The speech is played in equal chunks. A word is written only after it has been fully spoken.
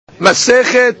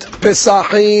Masechet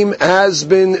Pesachim has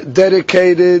been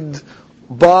dedicated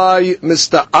by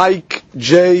Mr. Ike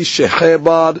J.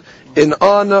 Shehebar in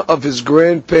honor of his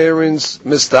grandparents,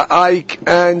 Mr. Ike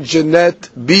and Jeanette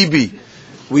Bibi.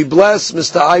 We bless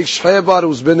Mr. Ike Shehebar,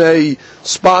 who's been a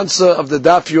sponsor of the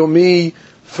Daf Yomi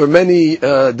for many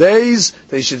days.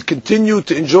 They should continue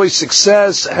to enjoy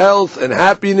success, health, and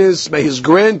happiness. May his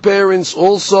grandparents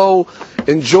also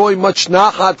enjoy much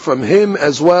nachat from him,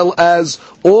 as well as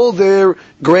all their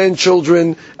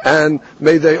grandchildren, and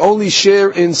may they only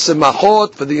share in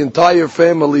semachot for the entire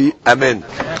family. Amen.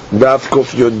 Daf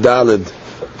Kuf Yud Daled.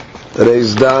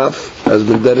 Today's daf has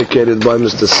been dedicated by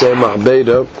Mr. Semach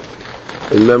Beda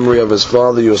in memory of his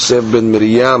father Yosef ben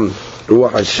Miriam.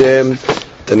 Ruach Hashem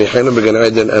Tanichenu B'Gan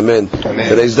Eden. Amen.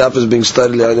 Today's daf is being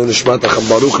studied Le'anu Nishmat Acham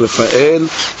Baruch Rafael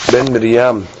ben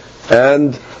Miriam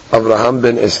and Avraham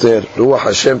ben Esther. Ruach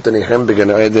Hashem Tanichenu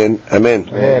B'Gan Eden. Amen.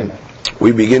 Amen.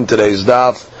 We begin today's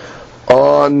daf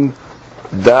on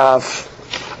daf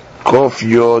Kof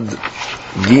Yod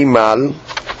Gimal,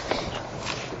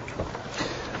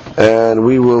 and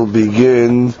we will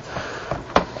begin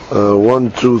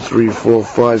 1, 2, 3, 4,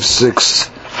 5,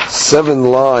 6, 7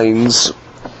 lines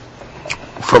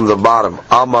from the bottom.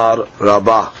 Amar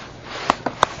Rabbah.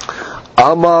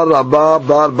 Amar Rabbah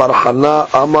bar Barhana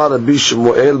Amar Rabbi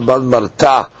Shmuel bar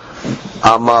Marta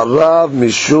Amar Rav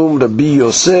Mishum Rabbi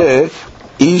Yosef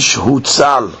Ish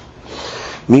Hutzal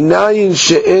Minayin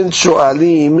she'en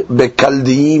sho'alim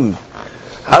bekaldiim.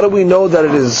 How do we know that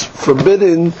it is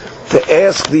forbidden to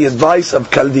ask the advice of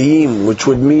Kaldiim, which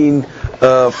would mean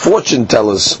fortune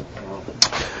tellers?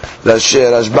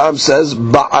 Rashbam says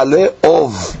Ba'ale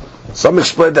Ov. Some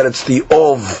explain that it's the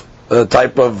Ov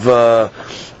type of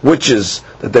witches,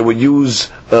 that they would use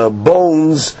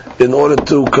bones in order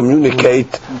to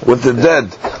communicate with the dead.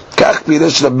 Kach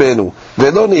Piresh Rabbeinu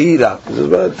Velo Nehira.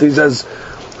 He says,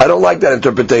 I don't like that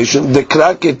interpretation. What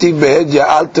kind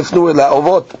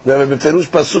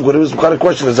of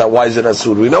question is that? Why is it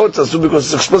asur? We know it's asur because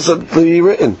it's explicitly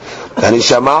written.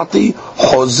 These are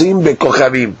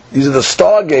the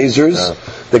stargazers,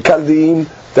 the Kaldim,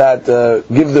 that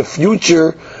give the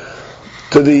future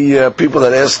to the people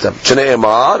that ask them. So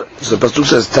the pasuk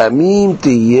says, "Tamim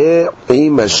tiyeh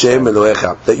im Hashem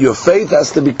Elohecha," that your faith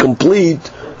has to be complete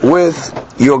with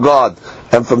your God.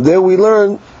 And from there we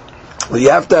learn that you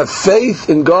have to have faith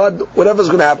in God, whatever's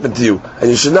going to happen to you, and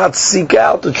you should not seek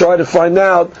out to try to find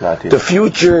out the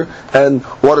future and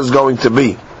what is going to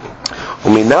be. How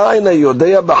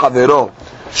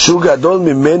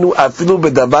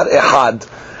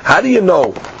do you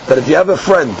know that if you have a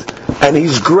friend and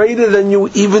he's greater than you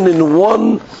even in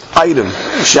one item,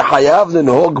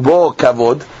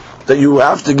 that you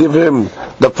have to give him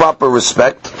the proper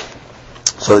respect?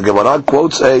 So the Gemara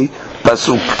quotes a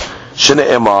pasuk.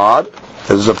 Shne'emar,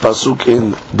 there's a pasuk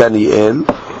in Daniel.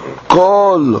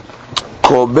 Kol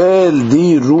kobel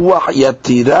di ruach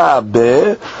yatira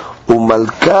be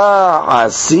umalka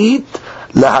asit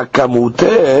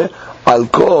lahakamute al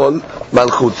kol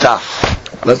malchuta.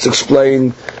 Let's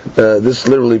explain this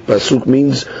literally. Pasuk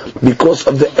means because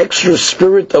of the extra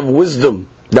spirit of wisdom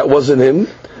that was in him,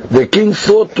 the king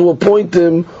thought to appoint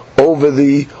him over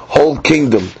the whole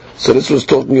kingdom. So this was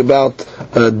talking about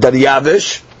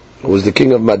Daryavish, who was the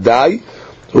king of Madai,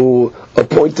 who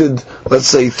appointed, let's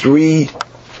say, 3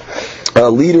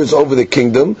 leaders over the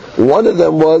kingdom. One of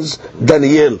them was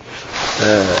Daniel.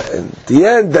 In the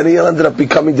end, Daniel ended up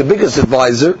becoming the biggest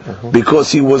advisor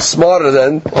because he was smarter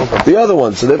than the other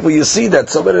one. So therefore you see that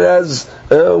somebody that has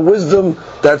wisdom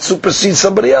that supersedes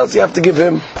somebody else, you have to give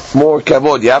him more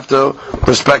kavod. You have to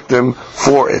respect him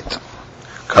for it.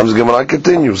 Comes Gemara,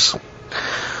 continues.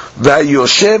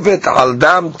 Vayoshevet al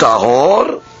dam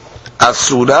tahor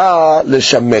asura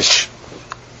leshamesh.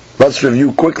 Let's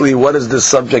review quickly what is the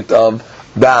subject of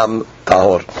dam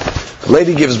tahor. The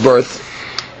lady gives birth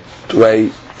to a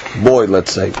boy,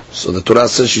 let's say. So the Torah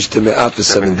says she's teme'ah for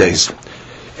 7 days.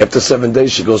 After 7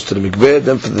 days she goes to the mikveh.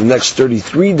 Then for the next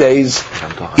 33 days,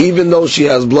 even though she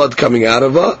has blood coming out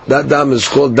of her, that dam is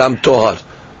called dam tohar.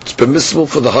 It's permissible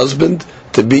for the husband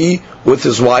to be with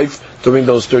his wife during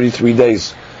those 33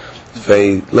 days. If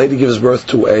a lady gives birth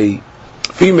to a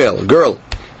female, a girl,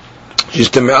 she's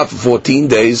teme'ah for 14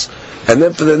 days, and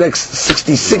then for the next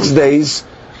 66 days,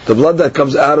 the blood that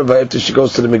comes out of her after she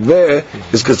goes to the mikveh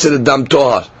is considered dam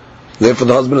tohar. Therefore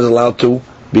the husband is allowed to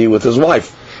be with his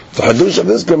wife. The hadush of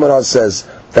this Gemara says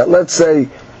that, let's say,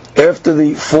 after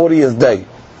the 40th day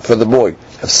for the boy,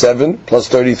 have 7 plus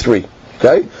 33.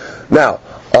 Okay? Now,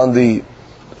 on the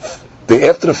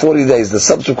after the 40 days, the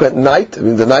subsequent night, I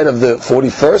mean the night of the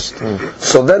 41st,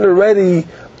 so then already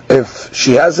if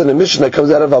she has an emission that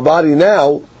comes out of her body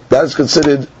now, that is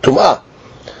considered tum'ah.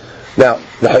 Now,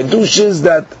 the hadush is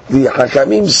that the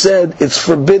Hakamim said it's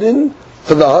forbidden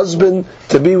for the husband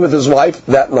to be with his wife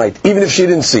that night, even if she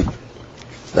didn't see.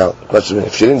 Now, the question is,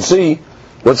 if she didn't see,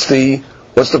 what's the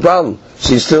problem?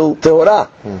 She's still Torah.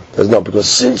 There's no, because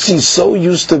since he's so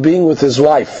used to being with his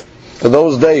wife for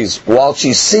those days while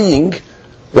she's seeing,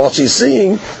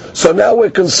 so now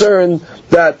we're concerned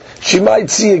that she might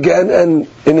see again, and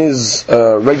in his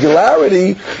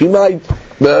regularity, he might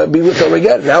be with her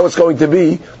again. Now it's going to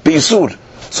be Isur.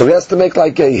 So he has to make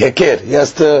like a hekir.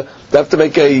 They have to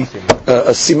make a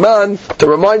siman to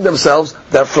remind themselves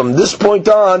that from this point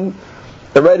on,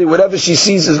 already whatever she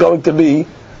sees is going to be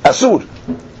Asur.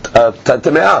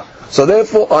 So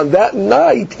therefore, on that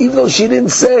night, even though she didn't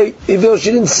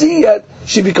see yet,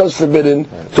 she becomes forbidden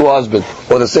to her husband.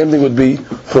 Or the same thing would be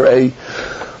for a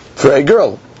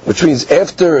girl, which means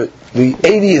after the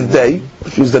 80th day,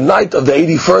 which means the night of the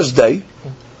 81st day,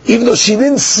 even though she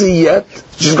didn't see yet,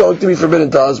 she's going to be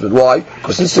forbidden to her husband. Why?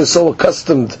 Because since they're so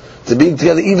accustomed to being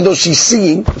together, even though she's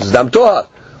seeing, which is dam tohar,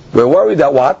 we're worried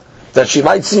that what? That she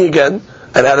might see again,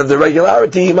 and out of the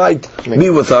regularity, he might be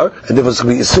with her, and there was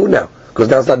going to be Isur now. Because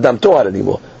now it's not dam tohar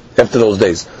anymore after those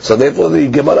days. So therefore the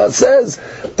Gemara says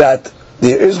that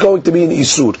there is going to be an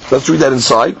Isur. Let's read that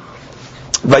inside.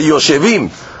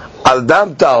 Vayoshevim al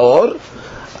dam tahor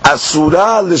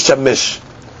asura l'shamesh.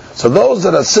 So those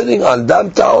that are sitting on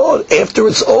dam tahor, after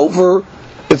it's over,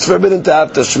 it's forbidden to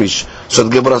have tashmish. So the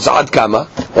Gemara says ad kama,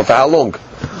 or for how long?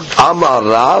 Amar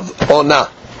Rav ona.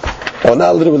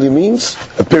 Ona literally means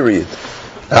a period.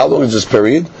 How long is this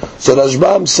period? So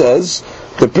Rashbam says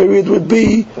the period would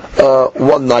be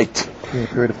 1 night. A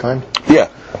period of time? Yeah,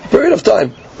 period of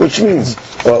time, which means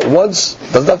once,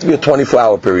 doesn't have to be a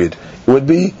 24-hour period. It would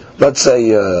be, let's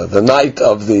say, the night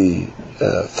of the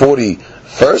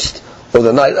 41st, or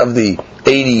the night of the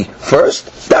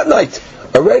 81st, that night.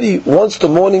 Already, once the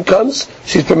morning comes,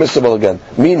 she's permissible again.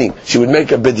 Meaning, she would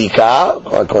make a bidika,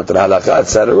 according to the halakha,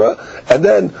 etc. And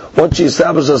then, once she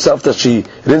establishes herself that she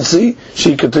didn't see,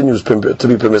 she continues to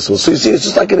be permissible. So you see, it's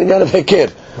just like an inyan of hekir.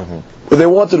 Where they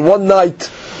wanted one night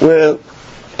where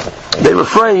they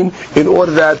refrain in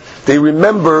order that they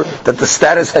remember that the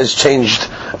status has changed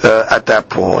at that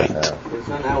point. It's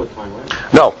not our time,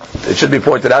 right? No, it should be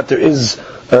pointed out, there is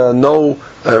no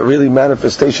really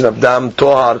manifestation of dam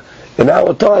tohar in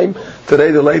our time.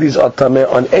 Today the ladies are tameh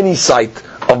on any site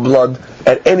of blood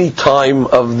at any time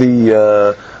of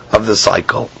the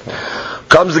cycle.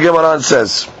 Comes the Gemara and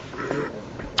says,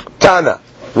 Tana,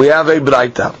 we have a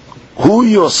braita. Hu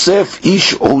Yosef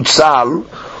ish Hutzal,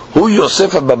 Hu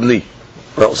Yosef Babli.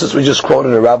 Well, since we just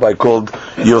quoted a rabbi called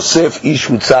Yosef ish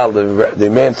Hutzal, the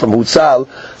man from Hutzal,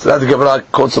 so now the Gemara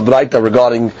quotes a braita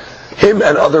regarding him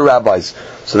and other rabbis.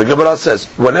 So the Gemara says,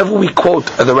 whenever we quote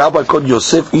the rabbi called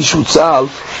Yosef ish Hutzal,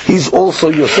 he's also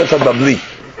Yosef Babli.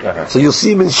 So you'll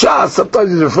see him in Shas,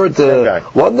 sometimes he's referred to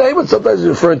one name, and sometimes he's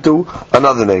referred to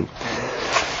another name.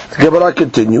 The Gemara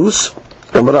continues.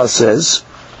 The Gemara says,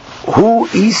 Hu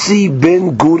isi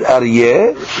ben Gud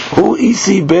Aryeh, Hu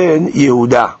isi ben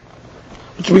Yehuda.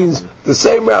 Which means the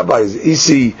same rabbi is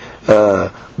Isi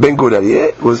ben Gud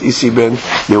Aryeh, was Isi ben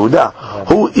Yehuda.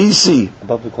 Hu isi.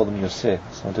 Above we call them Yosef.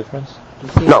 It's no difference?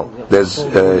 No, there's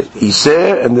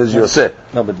Iseh and there's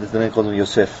Yosef. No, but the name calls him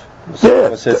Yosef. Yeah.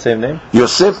 What's the same name?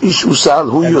 Yosef ish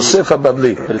Usal, Hu Yosef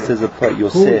Babli. But it says apart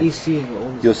Yosef.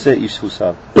 Yosef ish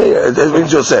Usal. Yeah, it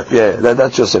means Yosef. Yeah,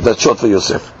 that's Yosef. That's short for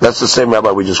Yosef. That's the same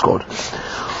rabbi we just quoted.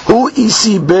 Hu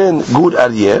isi ben Gud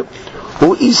Aryeh,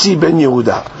 Hu isi ben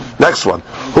Yehuda. Next one.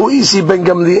 Hu isi ben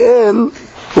Gamliel,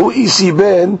 Hu isi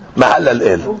ben Mahal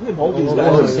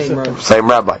al-El. Same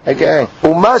rabbi. Okay.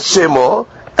 Umas Shemo,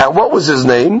 and what was his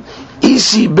name?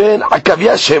 Isi ben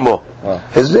Akavya Shemo.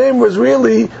 His name was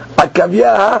really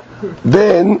Akavya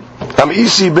ben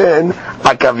Isi ben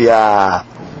Akavya.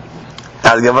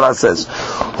 As the Gemara says,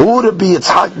 Hu Rabbi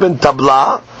Yitzhak ben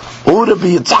Tabla, Hu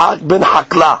Rabbi Yitzhak ben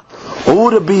Hakla, Hu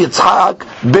Rabbi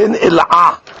Yitzhak ben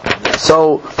Il'ah.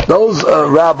 So those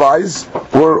rabbis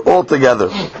were all together,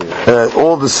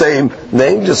 all the same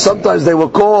name. Just sometimes they were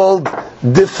called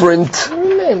different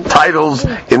titles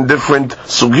in different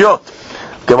sugyot.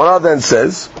 Gemara then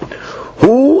says,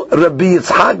 Hu Rabbi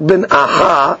Yitzhak ben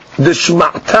Aha the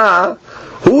Shma'ta,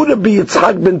 Hu Rabbi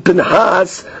Yitzhak ben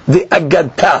Pinhas the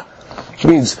Agadta. Which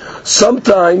means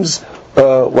sometimes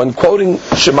when quoting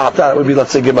Shemata, it would be,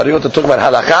 let's say, Gemariot to talk about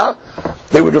halakha,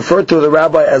 they would refer to the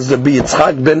rabbi as the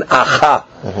Yitzhak ben Acha.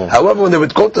 However, when they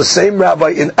would quote the same rabbi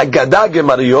in Agada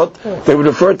Gemariot, they would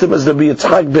refer to him as the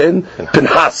Yitzhak ben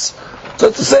Pinhas. So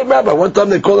it's the same rabbi. One time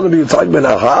they called him the Yitzhak ben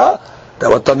Acha, That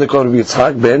what time they call Rabbi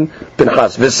Yitzchak ben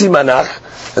Pinchas.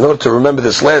 V'simanach, in order to remember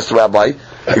this last rabbi,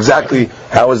 exactly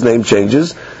how his name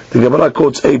changes, the Gemara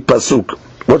quotes a pasuk.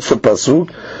 What's the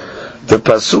pasuk? The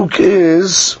pasuk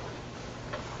is,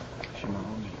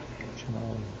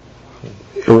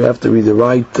 we have to read the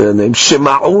right name,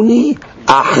 Shema'uni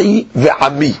ahi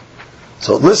ve'ami.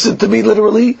 So listen to me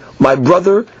literally, my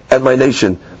brother and my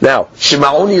nation. Now,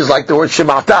 Shema'uni is like the word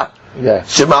Shema'ata. Yeah.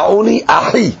 Shema'uni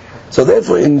ahi. So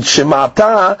therefore in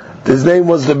Shema'ata, his name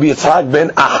was Rabbi Yitzchak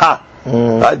ben Aha.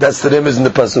 Right? That's the name is in the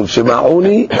pasuk.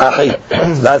 Shema'uni ahi.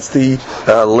 That's the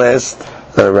last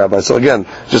rabbi. So again,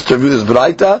 just to review this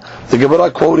Braita, the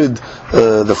Gemara quoted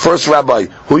the first rabbi,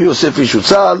 Hu Yosef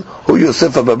Ishutzal, Hu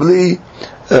Yosef Ababli,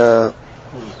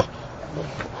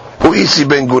 Hu Isi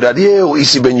ben Guradieh, Hu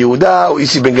Isi ben Yehuda, Hu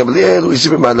Isi ben Gamliel, Hu Isi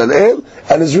ben Malalel,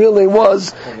 and his real name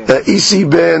was Isi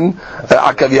ben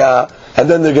Akavia. And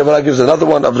then the Gemara gives another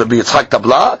one of Rabbi Yitzchak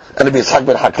Tabla and Rabbi Yitzchak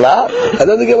ben Hakla. And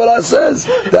then the Gemara says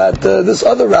that this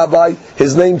other rabbi,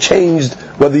 his name changed,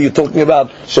 whether you're talking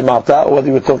about Shemata or whether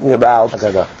you're talking about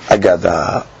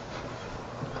Agada.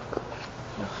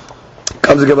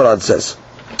 Comes the Gemara and says,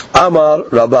 Amar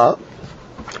Rabba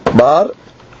Bar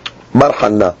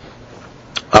Hanna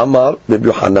Amar Rabbi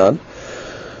Yohanan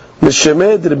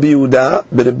Mishemed Rabbi Yehuda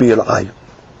Rabbi Elai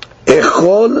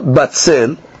Echol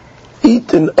Batzel,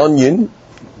 eat an onion,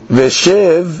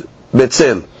 veshev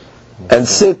betzel, and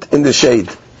sit in the shade.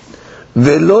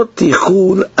 Velo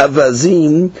tichul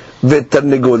avazim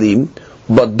veternegolim,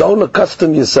 but don't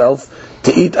accustom yourself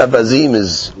to eat avazim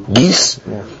is geese,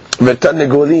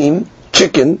 veternegolim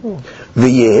chicken,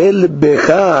 v'yehel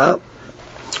becha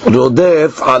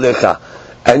rodef alecha,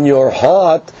 and your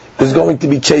heart is going to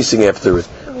be chasing after it.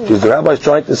 Because the rabbi is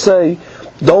trying to say,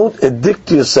 don't addict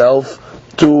yourself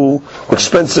to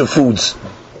expensive foods,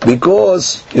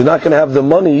 because you're not going to have the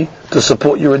money to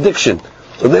support your addiction.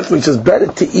 So therefore he says better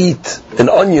to eat an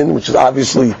onion, which is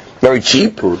obviously very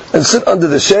cheap, and sit under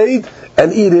the shade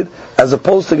and eat it, as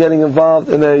opposed to getting involved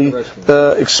in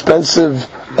a expensive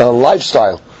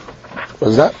lifestyle. What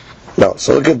is that? No.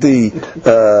 So look at the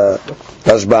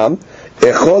Rashbam.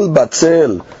 Echol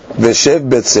batzel veshev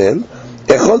betzel.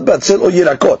 Echol batzel o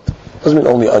yirakot. Doesn't mean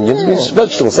only onions, it means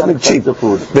vegetables, something cheap. And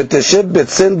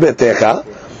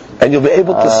you'll be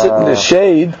able to sit in the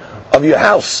shade of your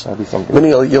house.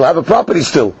 Meaning you'll have a property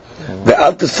still.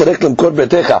 Because if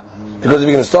you're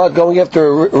going to start going after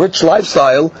a rich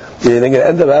lifestyle, you're going to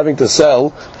end up having to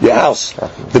sell your house.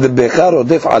 You're going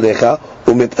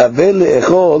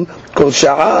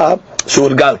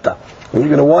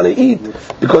to want to eat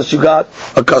because you got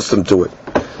accustomed to it.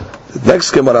 The next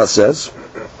Gemara says,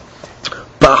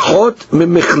 פחות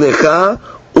ממחלך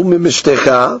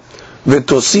וממשתך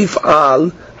ותוסיף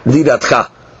על דירתך.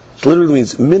 It literally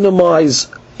means minimize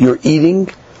your eating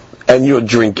and your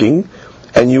drinking,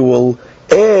 and you will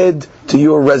add to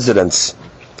your residence,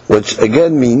 which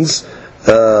again means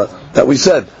that we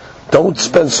said, don't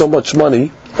spend so much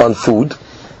money on food,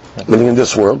 meaning in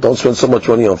this world, don't spend so much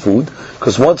money on food,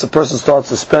 because once a person starts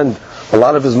to spend a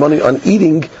lot of his money on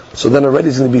eating, so then already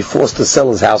he's going to be forced to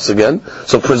sell his house again.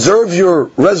 So preserve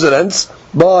your residence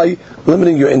by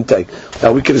limiting your intake.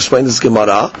 Now we can explain this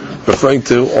Gemara referring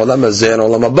to Olam Hazeh and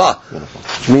Olam Haba,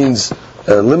 which means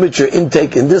limit your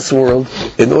intake in this world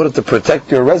in order to protect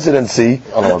your residency in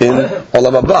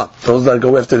Olam Haba. Those that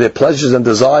go after their pleasures and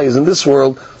desires in this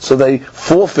world, so they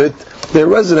forfeit their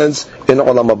residence in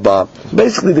Olam Haba.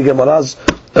 Basically the Gemara's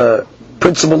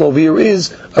principle over here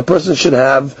is a person should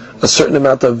have a certain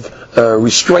amount of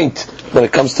restraint when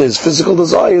it comes to his physical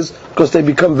desires, because they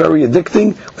become very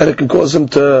addicting, and it can cause him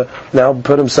to now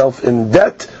put himself in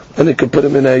debt, and it could put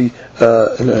him in a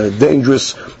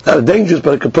dangerous, not dangerous,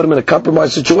 but it could put him in a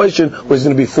compromised situation where he's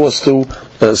going to be forced to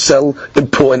sell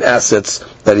important assets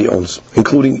that he owns,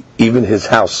 including even his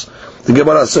house. The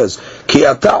Gemara says, Ki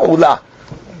ata ula,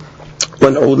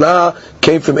 when Ula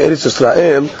came from Eretz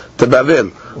Israel to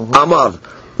Babel, Amar,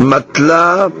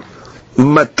 Matla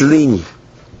Matlin,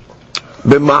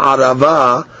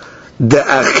 B'ma'arava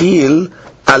de'achil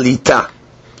alita.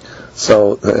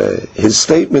 So his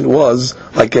statement was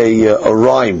like a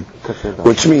rhyme,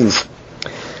 which means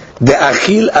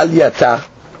de'achil aliyata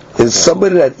is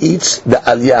somebody that eats the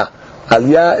aliyah.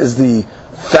 Aliyah is the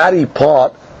fatty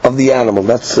part of the animal.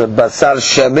 That's basar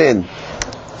shamin.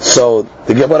 So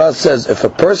the Gemara says, if a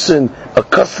person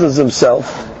accustoms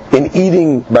himself in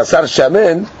eating basar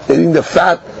shamin, eating the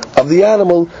fat of the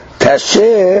animal,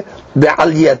 tasheh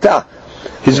be'aliyata,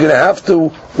 he's going to have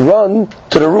to run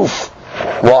to the roof.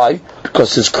 Why?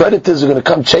 Because his creditors are going to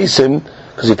come chase him,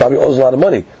 because he probably owes a lot of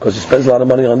money, because he spends a lot of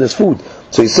money on this food.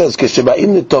 So he says,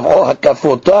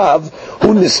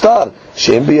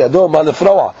 she'im biyado ma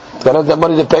lefroa. It's going to have that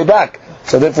money to pay back.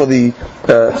 So therefore the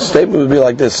statement would be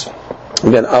like this.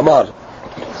 Again, Amar.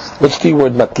 What's the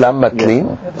word matlam,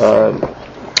 matlin?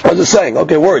 What's the saying?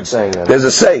 Okay, words. There's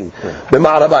a saying.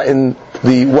 B'ma'araba in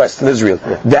the West, in Israel.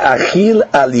 De'achil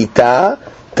alita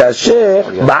tasher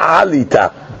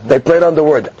ba'alita. They played on the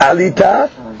word. Alita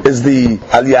is the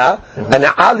aliyah, and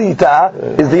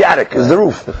alita is the attic, is the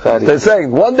roof. They're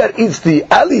saying one that eats the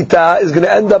alita is going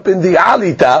to end up in the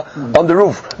alita on the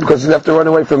roof because he'll have to run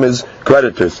away from his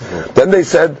creditors. Then they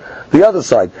said the other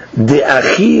side.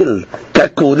 De'achil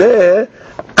kakule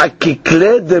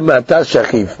akikle de mata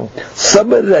shachif.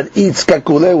 Somebody that eats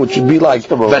kakule, which would be like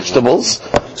vegetables,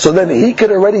 so then he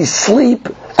could already sleep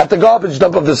at the garbage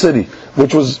dump of the city,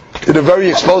 which was in a very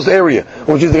exposed area,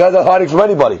 which is the guy that's hiding from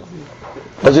anybody.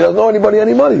 Because he doesn't know anybody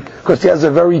any money, because he has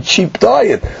a very cheap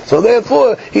diet. So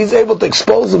therefore, he's able to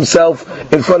expose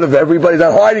himself in front of everybody,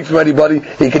 not hiding from anybody.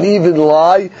 He can even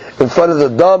lie in front of the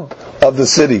dump of the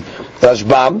city.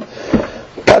 Rashbam,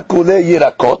 kakule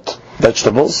yirakot,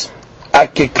 vegetables,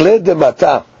 akikle de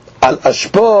mata, al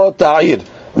ashpo ta'ir,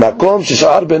 מקום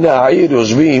ששאר בני העיר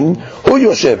יושבים, הוא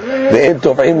יושב, והם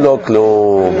תובעים לו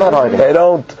כלום. They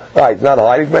don't, not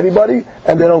hiding from anybody,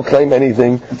 and they don't claim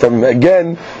anything from him.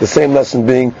 Again, the same lesson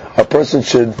being, a person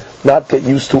should not get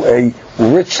used to a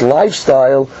rich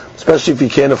lifestyle, especially if he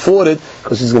can't afford it,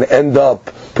 because he's going to end up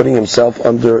putting himself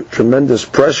under tremendous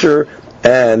pressure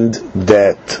and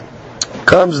debt.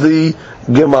 Comes the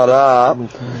Gemara,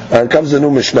 and comes the new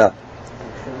Mishnah.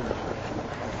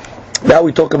 Now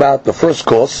we talk about the first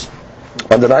course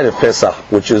on the night of Pesach,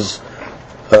 which is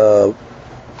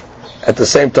at the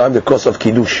same time the course of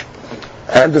Kiddush.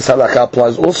 And this halakha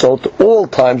applies also to all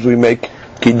times we make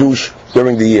Kiddush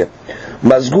during the year.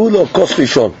 Mazgulo kos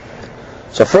rishon.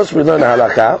 So first we learn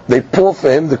halakha, they pour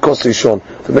for him the kos rishon.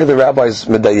 To make the rabbis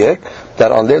medayek,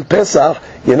 that on Leil Pesach,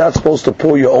 you're not supposed to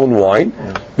pour your own wine,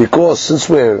 because since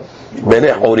we're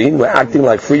Beneh Horin, we're acting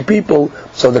like free people,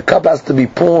 so the cup has to be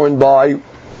poured by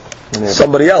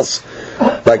somebody else,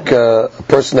 like a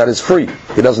person that is free.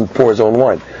 He doesn't pour his own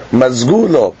wine.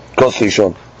 Mazgulo kos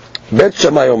rishon. Bet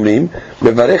Shammai omrim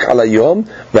mevarech al hayom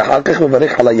ve'achar kach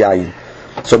mevarech al hayayin.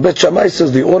 So Bet Shammai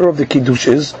says the order of the kiddush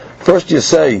is, first you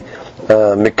say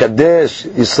mekadesh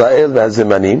Yisrael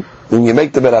ve'azemanim, when you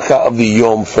make the beracha of the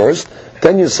yom first,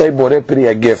 then you say borei pri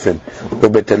hagefen.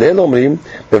 But Hillel omrim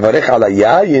mevarech al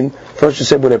hayayin, first you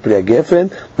say borei pri hagefen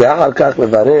ve'achar kach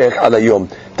mevarech al hayom.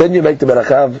 Then you make the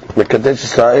beracha of mekadesh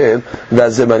Yisrael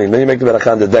ve'azemanim. Then you make the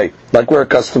beracha on the day, like we're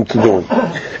accustomed to doing.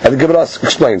 And the Gemara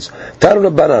explains, Tanu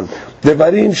Rabbanan,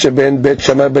 Devarim sheben Bet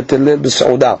Shammai Bet Hillel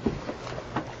b'Seudah.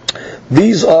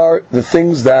 These are the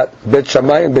things that Bet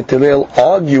Shammai and Bet Hillel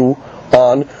argue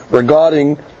on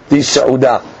regarding the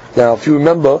Seudah. Now, if you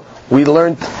remember, we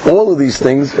learned all of these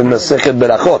things in Masechet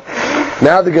Berachot.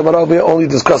 Now the Gemara only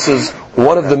discusses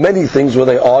one of the many things where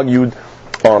they argued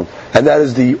on, and that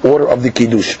is the order of the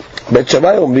Kiddush. Bet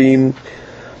Shammai omrim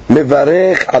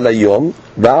mevarech al hayom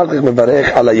ve'achar kach mevarech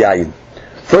al hayayin.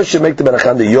 First you make the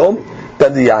beracha on the yom,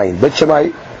 then the yayin. Bet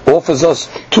Shammai offers us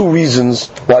two reasons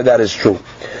why that is true.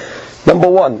 Number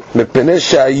one, mepnei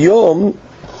she'hayom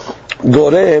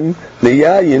gorem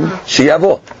leyayin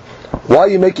sheyavo. Why are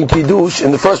you making kiddush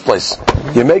in the first place?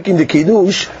 You're making the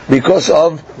kiddush because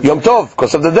of Yom Tov,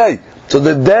 because of the day. So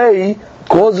the day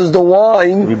causes the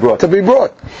wine to be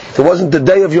brought. If it wasn't the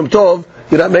day of Yom Tov,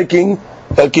 you're not making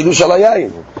kiddush al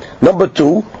hayayin. Number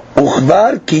two,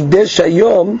 uchvar kiddush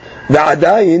hayom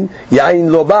ve'adayin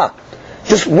yayin lo ba.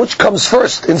 Just which comes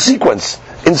first in sequence?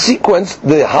 In sequence,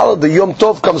 the Yom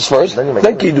Tov comes first,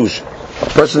 then kiddush. A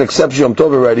person accepts Yom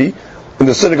Tov already in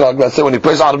the synagogue. Let's say when he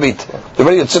prays Arbit,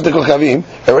 already it's Tzidkul Chavim,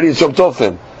 already it's Yom Tov for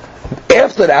him.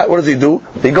 After that, what does he do?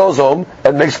 He goes home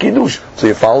and makes kiddush. So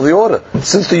you follow the order.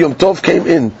 Since the Yom Tov came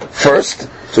in first,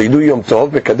 so you do Yom Tov,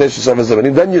 Mekadesh Yisrael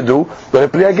V'Zavanim, then you do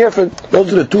Borei Pri Hagefen.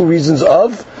 Those are the two reasons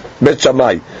of Bet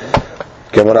Shammai.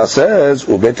 Gemara says,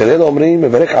 "Ubet Hillel omrim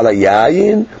mevarech al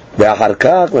hayayin ve'achar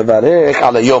kach mevarech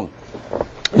al hayom."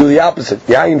 Do the opposite.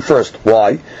 Yayin first.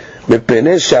 Why?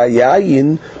 Mepnei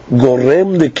she'hayayin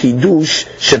gorem lekiddush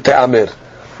shete'amer.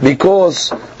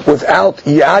 Because without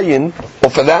yayin, or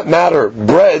for that matter,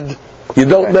 bread, you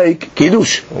don't make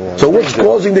kiddush. So what's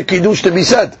causing the kiddush to be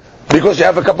said? Because you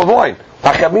have a cup of wine.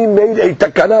 Hachamim made a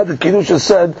takana that kiddush is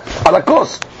said ala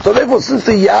kos. So therefore, since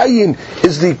the yayin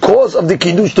is the cause of the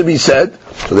kiddush to be said,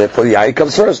 so therefore the yayin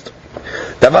comes first.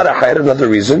 Davar acher, another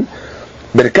reason,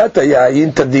 berkat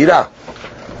yayin tadira.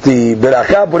 The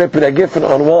beracha borei pri hagefen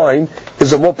on wine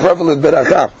is a more prevalent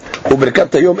beracha. Uberkat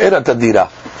hayom ena tadira.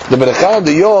 The beracha on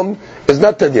the yom is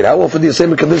not tadir. How often do you say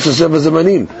mekadosh seven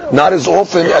zamanim? Not as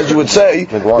often as you would say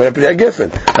Pnei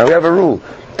Geffen. And we have a rule: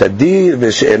 tadir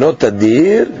v'she'enot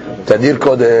tadir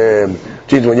kodem.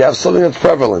 When you have something that's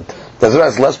prevalent,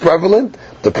 that's less prevalent,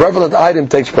 the prevalent item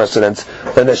takes precedence.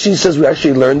 And as she says, we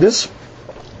actually learned this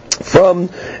from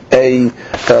a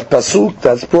pasuk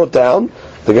that's brought down.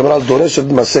 The Gemara Doresh of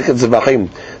Masechet Zevachim.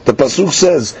 The pasuk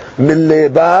says, "Min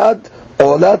lebad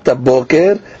olat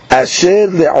haboker asher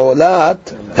leolat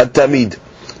hatamid,"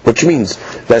 which means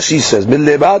that she says, "Min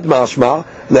lebad mashma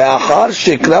leachar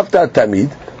sheklafta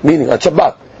hatamid," meaning at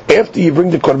Shabbat, after you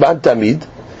bring the korban tamid,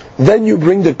 then you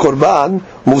bring the korban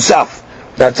musaf.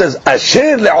 That says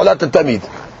asher leolat hatamid.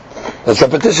 That's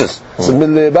repetitious. So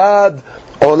min lebad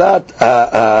olat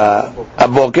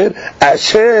haboker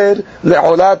asher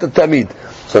leolat hatamid.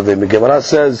 So the Gemara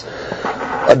says,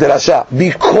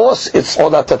 because it's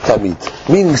olat tamid,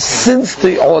 meaning since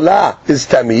the olah is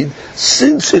tamid,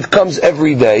 since it comes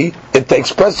every day, it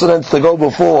takes precedence to go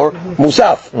before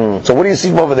musaf. So what do you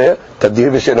see over there? Tadir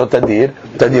v'she'enot tadir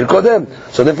kodem.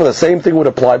 So therefore the same thing would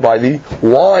apply by the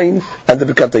wine and the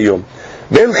bikat hayom.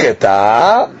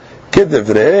 V'elcheta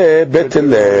kedevre bet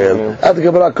hillel. As the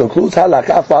Gemara concludes,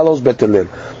 halakha follows bet hillel.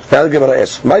 Now the Gemara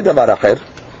asks, "My davar acher."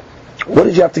 What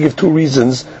did you have to give two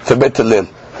reasons for Bet Hillel?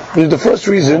 The first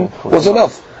reason was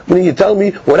enough. Meaning you tell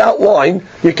me, without wine,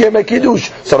 you can't make Kiddush.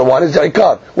 So the wine is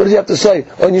Jaikar. What does he have to say?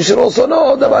 Oh, and you should also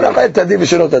know, because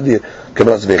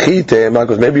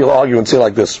maybe you'll argue and say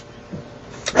like this.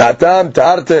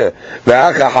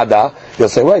 You'll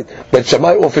say, wait, Bet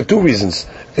Shammai offered two reasons,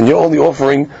 and you're only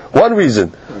offering one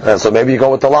reason. And so maybe you go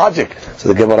with the logic. So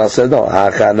the Gemara says, no,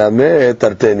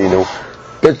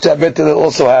 Bet Hillel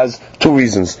also has two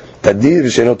reasons. Tadir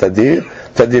v'she'enot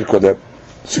tadir kodem.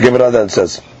 So Gemara then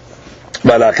says,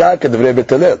 "Malaka kedevrei Bet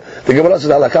Hillel." The Gemara says,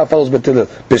 "Malaka follows Bet Hillel."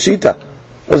 Beshita.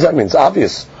 What does that mean? It's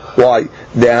obvious. Why?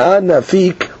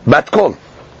 De'anafik bat kol.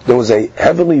 There was a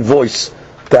heavenly voice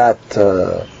that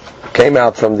came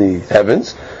out from the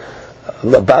heavens.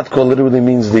 The bat kol literally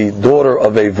means the daughter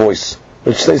of a voice,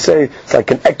 which they say it's like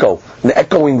an echo, an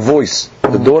echoing voice.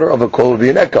 The daughter of a kol would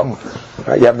be an echo.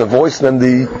 Right? You have the voice, and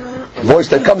then the voice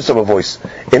that comes from a voice.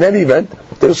 In any event,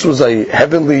 this was a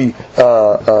heavenly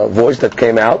voice that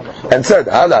came out and said,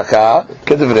 "Halakha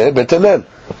kedevrei Bet Hillel."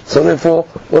 So therefore,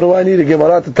 what do I need a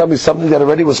Gemara to tell me something that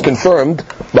already was confirmed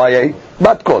by a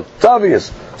bat kol? It's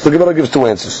obvious. So the Gemara gives two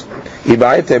answers.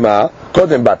 Ibaitema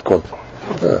kodem bat kol.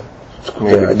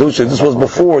 This was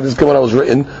before this Gemara was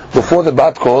written, before the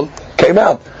bat kol came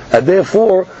out, and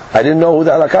therefore I didn't know who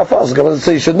the halakha follows. The Gemara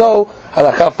says you should know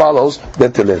halakha follows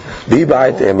Bet Hillel.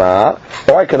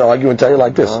 Or I can argue and tell you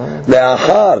like this: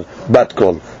 le'achar bat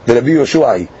kol, the Rabbi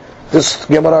Yoshua. This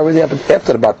Gemara already happened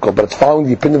after the bat kol, but it's following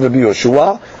the opinion of Rabbi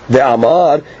Yoshua. The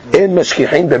Amar in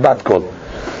mashkichin be bat kol.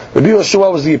 Rabbi Yoshua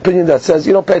was the opinion that says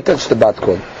you don't pay attention to bat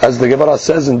kol, as the Gemara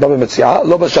says in Baba Metzia,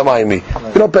 lo b'shamayim.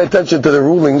 You don't pay attention to the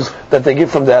rulings that they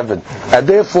give from the heaven, and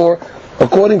therefore,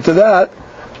 according to that,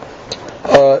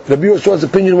 Rabbi Yoshua's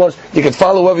opinion was you can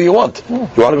follow whoever you want. You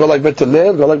want to go like Bet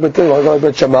Hillel, go like Bet Hillel. You want to go like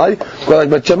Bet Shammai, go like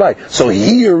Bet Shammai. So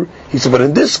here he said, but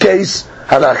in this case,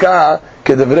 halakha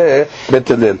kedevrei Bet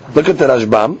Hillel. Look at the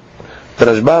Rashbam. The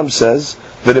Rashbam says,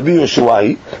 the Rabbi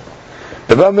Yoshua,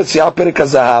 Rabbi Metzia Perek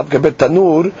HaZahav kebet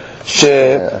tanur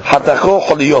shehatacho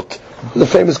choliyot. The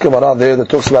famous Gemara there that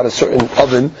talks about a certain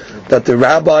oven that the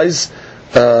rabbis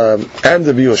and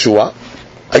Rabbi Yoshua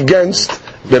against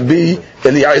Rabbi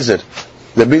Eliezer.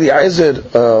 Rabbi Eliezer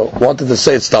wanted to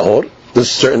say it's tahor, this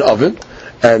certain oven,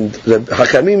 and the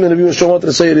Hakamim and Rabbi Yoshua wanted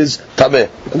to say it is tameh.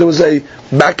 And there was a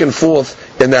back and forth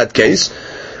in that case.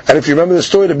 And if you remember the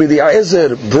story, Rabbi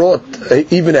Eliezer brought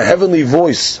even a heavenly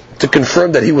voice to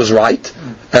confirm that he was right.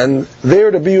 And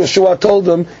there Rabbi Yoshua told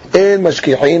them, "In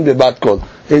mashkihin be bat kol."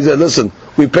 He said, "Listen,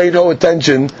 we pay no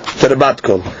attention to the bat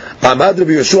kol." Amad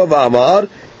Rabbi Yoshua va'amar,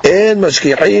 "In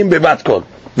mashkihin be bat kol."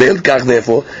 ואלכך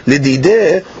therefore,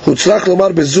 לדידי הוצלח לומר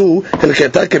בזו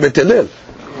הלכתה כבית הלל.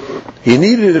 He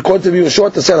needed according to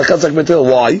Yoshua to say הלכת כבית הלל.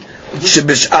 Why?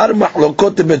 שבשאר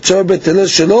מחלוקות בית הלל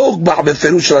שלא הוגבח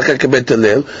בפירוש הלכה כבית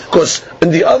הלל, because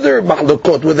in the other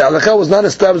מחלוקות where the הלכה was not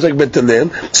established like בית הלל,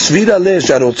 סביר עליה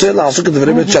שהרוצה לעסוק את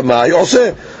דברי בית שמאי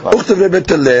עושה, וכתברי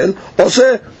בית הלל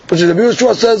עושה. Which is the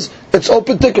Yoshua says it's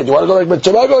open ticket. You want to go like Bet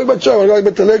Shammai, go like Bet Shammai. You want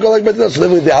to go like Bet Hillel, go like Bet Hillel. So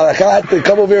then the halakha had to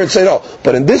come over here and say no.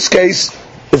 But in this case,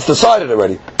 it's decided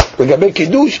already. We can make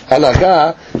kiddush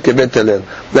halakha ke Bet Hillel.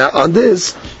 Now on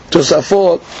this,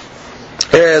 Tosafot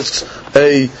asks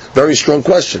a very strong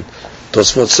question.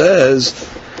 Tosafot says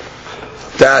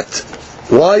that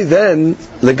why then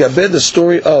legabe the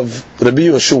story of Rabbi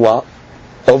Yoshua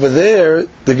over there?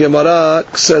 The Gemara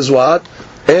says what?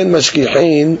 En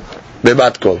mashkichin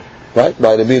bebat kol, right?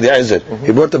 By the being the Ezer.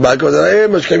 He brought the bat kol. Hey,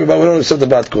 mashkei bebat. We don't accept the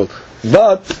bat kol.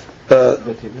 But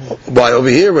by over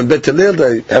here, when Bet Hillel,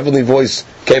 the heavenly voice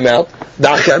came out, the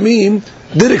Achamim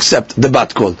did accept the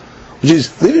bat kol. Which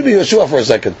is, leave it be Yeshua for a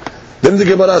second. Then the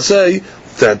Gemara say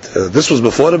that this was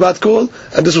before the bat kol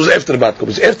and this was after the bat kol.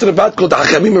 Because after the bat kol, the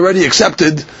Achamim already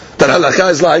accepted that halakha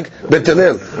is like Bet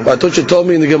Hillel. But I thought you told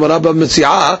me in the Gemara Bab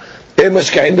Metziah,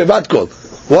 mashkain bebat kol.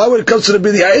 Why, when it comes to the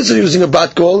Bidi Ezer using a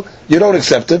bat kol, you don't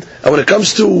accept it, and when it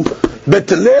comes to Bet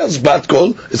Hillel's bat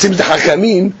kol, it seems the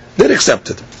Hachamim did accept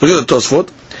it. Look at the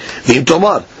Tosfot. V'im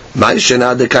tomar,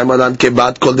 ma'ishena de kaimalan ke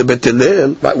bat kol de Bet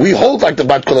Hillel. We hold like the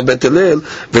bat kol of Bet Hillel,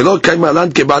 v'lo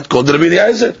kaimalan ke bat kol de Bidi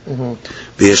Ezer.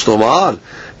 V'yesh tomar,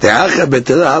 de'acha Bet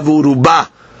Hillel havu ruba,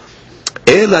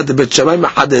 ela de Bet Shammai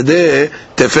mahadede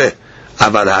tefeh.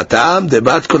 אבל הטעם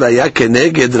דבת קול היה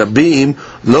כנגד רבים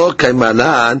לא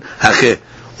כמלן אחר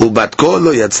ובת קול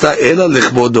לא יצא אלא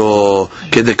לכבודו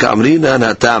כדקאמרינן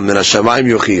הטעם מן השמיים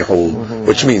יוכיחו.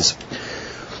 Which means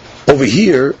over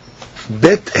here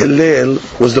Bet Hillel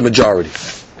was the majority.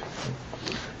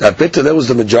 That Bet Hillel was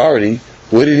the majority,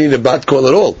 we didn't need a bat kol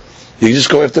at all. You just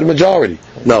go after the majority.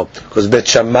 No, because Bet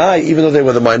Shammai, even though they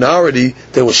were the minority,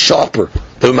 they were sharper.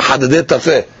 They were mahadadet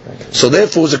tafeh. So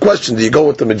therefore, it was a question: do you go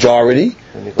with the majority,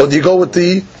 or do you go with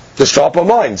the sharper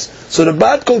minds? So the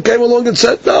bat kol came along and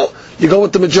said, no, you go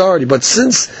with the majority. But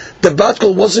since the bat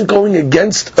kol wasn't going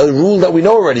against a rule that we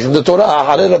know already from the Torah,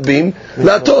 rabim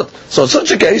latot. So in such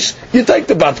a case, you take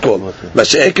the bat kol.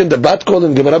 Mashiach, the bat kol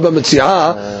in Gemara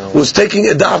B'Metziah was taking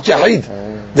a da'at yahid.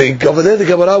 Over there, the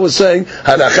Gemara was saying,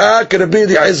 halakha can be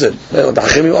the Ezer. The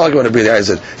Hachimim are going to be the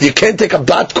Ezer. You can't take a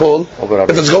bat kol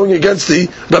if it's going against the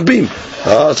Rabim.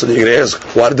 So you're going to ask,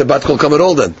 why did the bat kol come at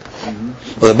all then?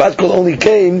 Well, the bat kol only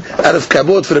came out of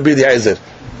kabod for the Bidi Ezer,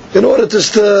 in order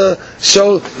just to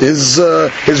show his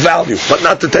value, but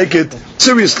not to take it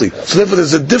seriously. So therefore,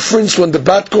 there's a difference when the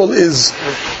bat kol is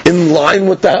in line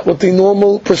with the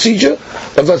normal procedure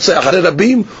of, let's say, Acharei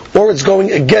Rabim, or it's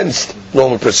going against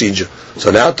normal procedure. So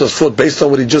now, Tosfot, based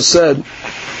on what he just said,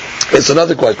 it's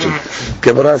another question.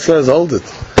 Gemara says, hold it.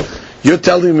 You're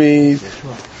telling me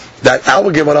that our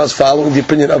Gemara is following the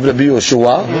opinion of Rabbi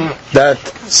Yoshua that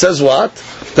says what?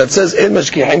 That says, En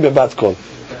mashki'im bebat kol.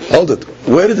 Hold it.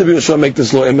 Where did Rabbi Yoshua make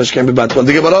this law? En mashki'im bebat kol.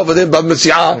 The Gemara over there, Bab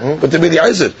Metziah, with the Bidi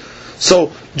Ezer.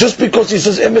 So, just because he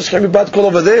says, En mashki'im bebat kol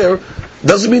over there,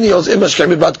 doesn't mean he holds En mashki'im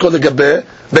bebat kol legabeh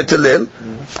Bet Hillel.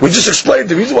 We just explained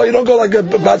the reason why you don't go like a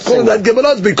bat kol in that Gemara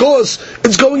is because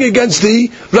it's going against the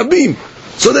Rabim.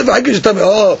 So therefore, I can just tell me,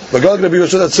 Rabbi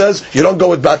Yoshua that says you don't go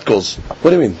with bat kols.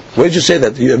 What do you mean? Where did you say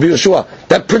that, Rabbi Yoshua?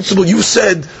 That principle you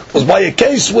said was by a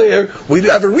case where we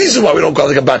have a reason why we don't go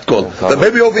like a bat kol. But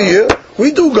maybe over here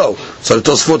we do go. So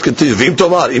the Tosfot continues. V'im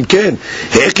tomar im ken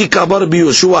heki kama Rabbi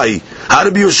Yoshua ha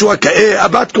Rabbi Yoshua ka'eh a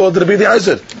bat kol Rabbi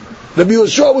Ezer. Rabbi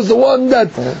Yoshua was the one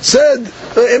that said,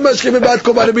 "En mashki'im bebat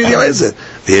kol Rabbi Ezer."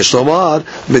 V'yesh lomar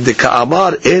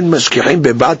medeka'amar en mashki'im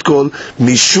bebat kol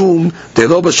mishum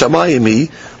delo b'shamayim hi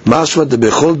mashma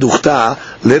debechol duchta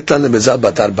letan lemezal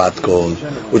batar bat kol.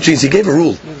 Which means he gave a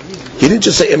rule. He didn't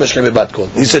just say en mashki'im bebat kol.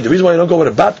 He said the reason why you don't go with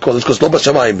a bat kol is because lo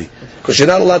b'shamayim hi, because you're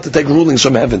not allowed to take rulings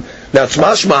from heaven. Now it's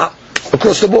mashma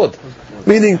across the board.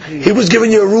 Meaning, he was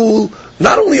giving you a rule,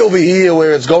 not only over here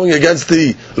where it's going against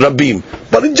the Rabim,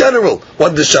 but in general.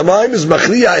 When the Shamaim is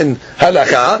Machriya in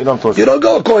Halakha, you don't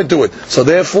go according to it. So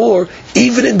therefore,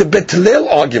 even in the Bet Hillel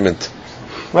argument,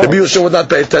 the Yoshua would not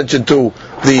pay attention to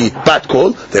the bat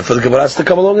kol. Therefore, the Gemara has to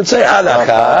come along and say,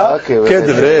 Halakha,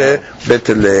 Kedivre Bet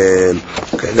Hillel.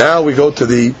 Okay, now we go to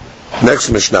the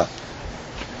next Mishnah.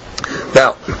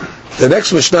 Now, the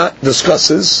next Mishnah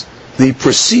discusses the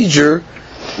procedure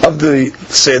of the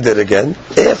Seder again,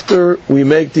 after we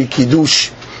make the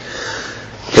Kiddush.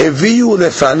 Heviyu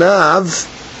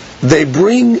lefanav, they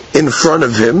bring in front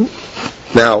of him,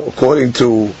 now according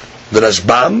to the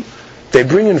Rashbam, they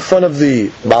bring in front of the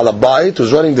Balabayit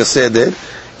who's running the Seder,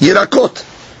 Yirakot,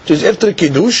 which is after the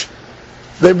Kiddush,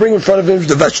 they bring in front of him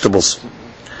the vegetables.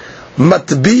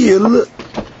 Matbil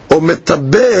or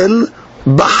metabel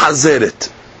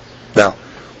b'hazeret. Now,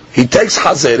 he takes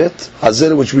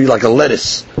hazeret which would be like a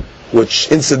lettuce,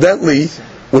 which incidentally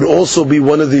would also be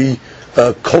one of the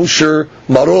kosher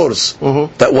marors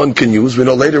that one can use. We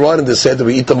know later on in the Seder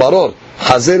we eat the maror.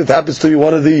 Hazeret happens to be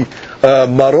one of the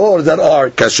maror that are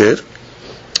kasher.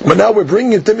 But now we're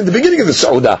bringing it to him in the beginning of the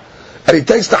Saudah. And he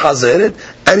takes the hazeret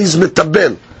and he's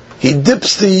metabel. He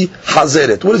dips the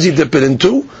hazeret. What does he dip it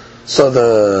into? So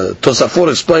the Tosafot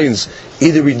explains,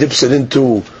 either he dips it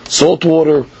into salt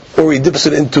water or he dips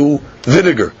it into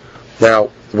vinegar. Now,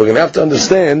 we're going to have to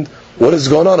understand what is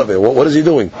going on over here? What is he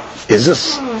doing? Is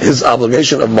this his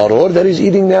obligation of maror that he's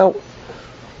eating now?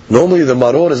 Normally the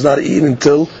maror is not eaten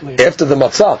until after the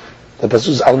matzah. The pasuk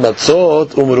is al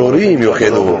matzot umrorim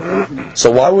yocheluhu.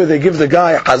 So why would they give the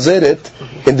guy hazeret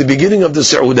in the beginning of the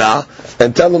seudah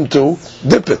and tell him to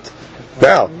dip it?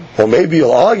 Now, or maybe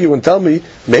you'll argue and tell me,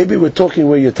 maybe we're talking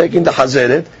where you're taking the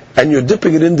hazeret and you're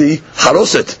dipping it in the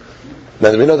haroset.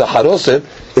 Now we know the haroset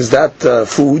is that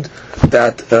food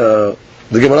that the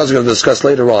Gemara is going to discuss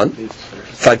later on.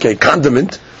 It's like a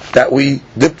condiment that we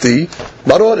dip the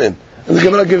maror in. And the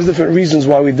Gemara gives different reasons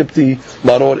why we dip the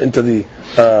maror into the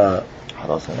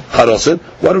haroset.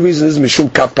 One reason is mishum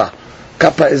kappa.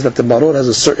 Kappa is that the maror has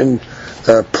a certain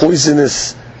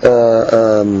poisonous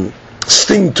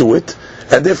sting to it,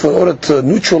 and therefore in order to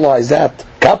neutralize that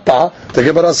kappa, the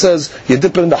Gemara says you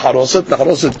dip it in the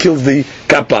haroset kills the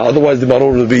kappa, otherwise the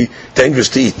maror will be dangerous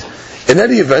to eat. In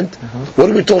any event, what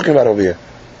are we talking about over here?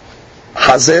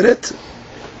 Hazeret.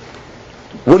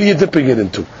 What are you dipping it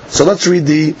into? So let's read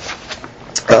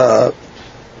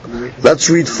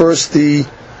first the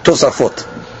Tosafot.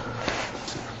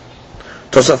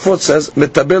 Tosafot says,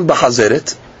 "Metabel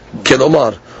b'hazeret,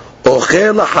 kelomar,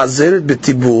 ochel hazeret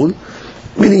b'tibul,"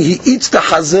 meaning he eats the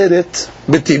hazeret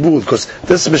b'tibul, because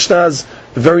this Mishnah is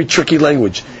very tricky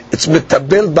language. It's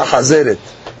metabel b'hazeret.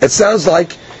 It sounds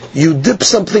like you dip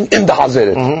something in the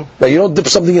hazeret. Now you don't dip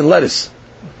something in lettuce.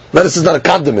 Lettuce is not a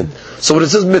condiment. So when it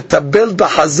says metabel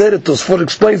b'hazeret, Tosfot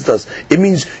explains to us, it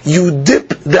means you dip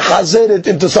the hazeret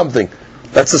into something.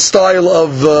 That's the style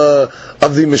of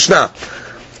the Mishnah.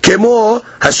 Kemo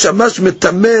hashamash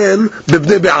metamel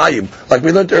b'bnei be'ayim, like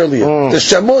we learned earlier. The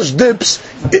shamosh dips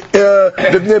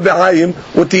b'bnei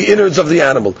be'ayim with the innards of the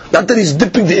animal. Not that he's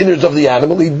dipping the innards of the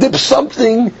animal, he dips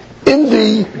something in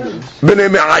the b'nei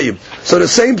be'ayim. So the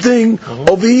same thing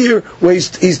over here, where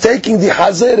he's taking the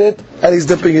hazeret and he's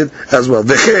dipping it as well.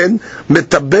 V'chen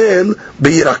metabel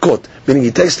b'yirakot, meaning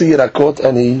he takes the yirakot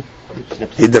and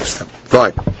he dips them.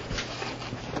 Fine.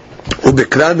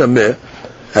 Ubekran ameh.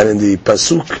 And in the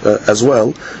pasuk as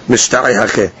well, mishta'ei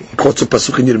hake. He quotes a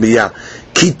pasuk in Yirmiyah.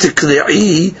 Ki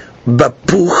tikri'i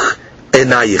bapuch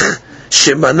enayich,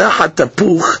 shemanach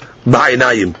tapuch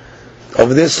ba'enayim.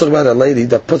 Over there, it's talking about a lady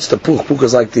that puts the puch. Puch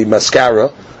is like the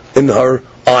mascara in her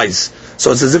eyes.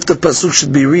 So it's as if the pasuk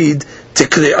should be read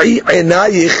tikri'i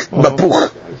enayich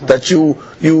bapuch, that you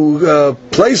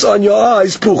place on your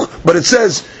eyes puch, but it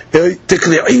says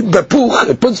tikri'i bapuch.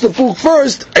 It puts the puch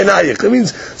first, enayich. It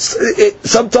means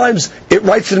sometimes it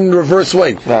writes it in the reverse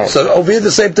way. Right. So over here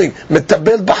the same thing.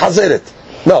 Metabel b'hazeret.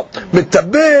 No,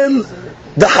 metabel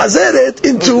the hazeret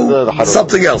into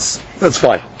something else. That's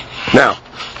fine. Now,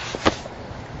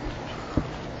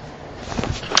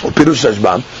 Pirush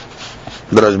Rashbam,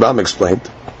 the Rashbam explained,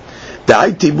 the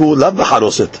tibu lav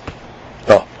b'haroset.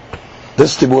 Oh,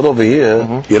 this tibur over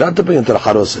here, you're not dipping into the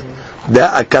haroset. The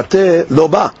akate lo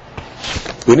ba.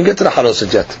 We didn't get to the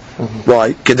haroset yet.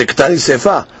 Why? Kedektani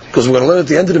sefa. Because we're going to learn at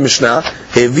the end of the Mishnah,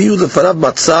 heviu lefanav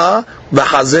matzah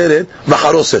b'hazeret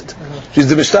b'haroset.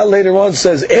 The Mishnah later on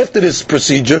says, after this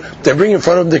procedure, they bring in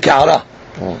front of him the ka'ara,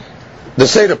 the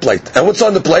seder plate. And what's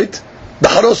on the plate? The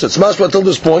haroset. Smashma until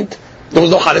this point, there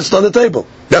was no haroset on the table.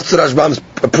 That's the Rashbam's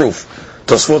proof.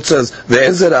 Tosfot says,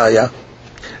 ve'en zeraya,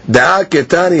 da'a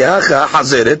ketani acha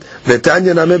hazeret,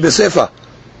 ve'tanya nameh b'sefa.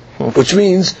 Which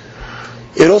means,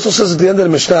 it also says at the end of the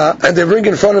Mishnah, and they bring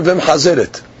in front of him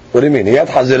hazeret. What do you mean? He had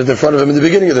hazeret in front of him in the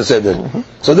beginning of the seder.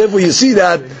 So therefore you see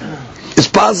that it's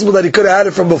possible that he could have had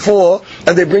it from before,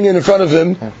 and they bring it in front of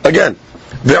him again.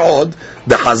 Ve'od,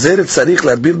 the hazeret tzarich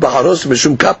labil b'haros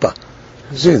mishum kappa.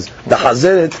 The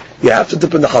hazeret, you have to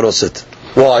dip in the haroset.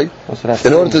 Why?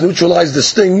 In order to neutralize the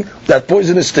sting, that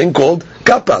poisonous sting called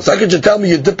kappa. So how could you tell me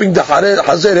you're dipping the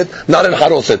hazeret not in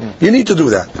haroset? You need to do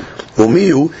that.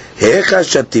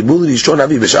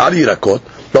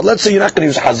 But let's say you're not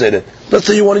going to use hazeret. Let's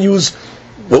say you want to use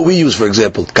what we use, for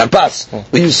example, karpas.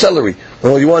 We use celery.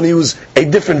 Or you want to use a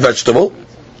different vegetable.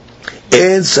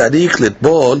 En sarich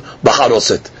litbol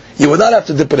b'haroset. You would not have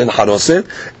to dip it in haroset,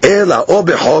 ela or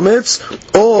bechometz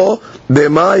or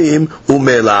b'mayim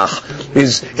umelach.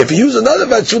 Means if you use another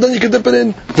vegetable, then you can dip it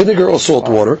in vinegar or salt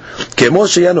water. Kemo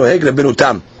sheya noheg Rabbeinu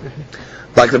Tam,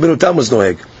 like Rabbeinu Tam was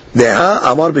noheg. Neha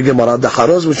amar b'gemara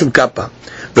dacharoz mishum kappa,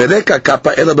 v'reka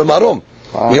kappa ela b'marom.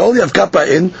 We only have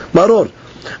kappa in maror.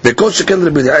 V'kol shekel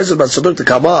Rabbi Eliezer ben Sadok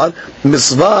tekamar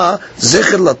misvah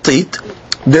zecher latit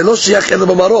ve'lo sheyach ela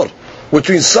b'maror. Which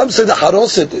means some say the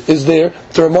haroset is there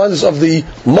to remind us of the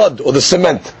mud or the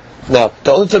cement. Now,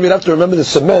 the only time you have to remember the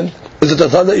cement is at the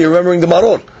time that you're remembering the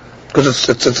maror, because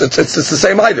it's the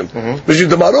same item. Because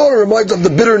the maror reminds of the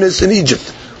bitterness in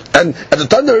Egypt. And at the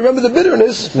time they remember the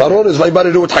bitterness, maror is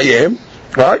vaybareru et hayem,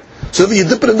 right? So if you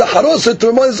dip it in the haroset to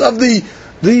remind us of the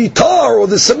tar or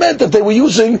the cement that they were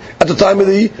using at the time of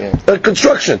the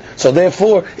construction. So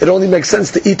therefore, it only makes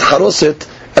sense to eat haroset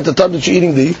at the time that you're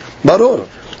eating the maror.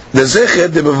 The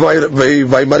zechet de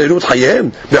vaybareru et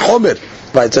hayem behomer.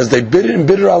 Right, it says they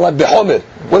bitter Allah behomer.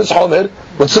 What is homer?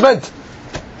 What cement?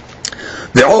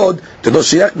 ועוד,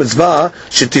 תנושיח מצווה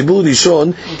שטיבור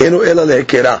ראשון אינו אלא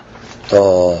להכרה.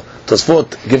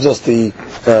 Tosfot gives us the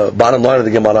bottom line of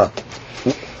the Gemara.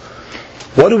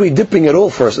 What are we dipping it all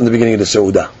first in the beginning of the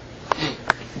Seudah?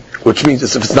 Which means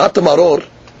if it's not the maror,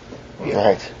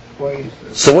 right.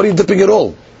 So what are you dipping it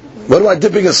all? What am I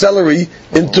dipping a celery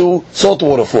into salt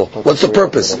water for? What's the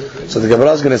purpose? So the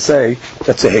Gemara is going to say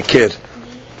that's a hekir,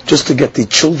 just to get the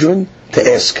children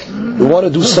to ask. We want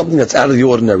to do something that's out of the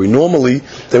ordinary. Normally,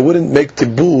 they wouldn't make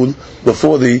tibul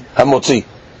before the hamotzi.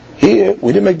 Here,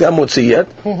 we didn't make the hamotzi yet,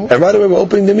 and right away we're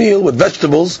opening the meal with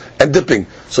vegetables and dipping.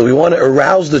 So we want to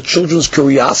arouse the children's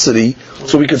curiosity,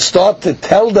 so we can start to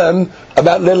tell them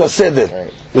about Leila Seder,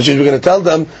 which is we're going to tell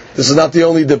them this is not the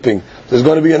only dipping. There's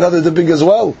going to be another dipping as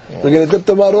well. We're going to dip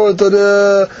the maror to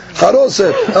the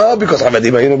haroset, because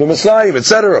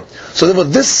etc. So therefore,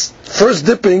 this first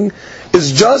dipping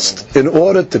is just in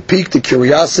order to pique the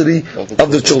curiosity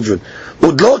of the children.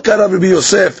 So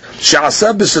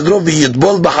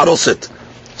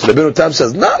the Ibn Tam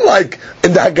says, not like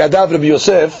in the Haggadah of Rabbi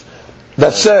Yosef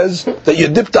that says that you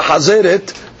dip the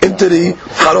hazeret into the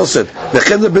haroset.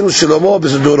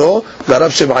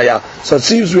 So it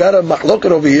seems we had a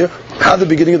machloket over here how the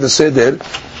beginning of the Seder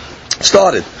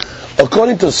started.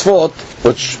 According to Sfot,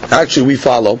 which actually we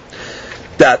follow,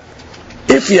 that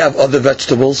if you have other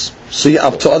vegetables, so you're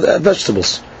up to other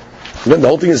vegetables. Then the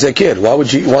whole thing is zekir. Why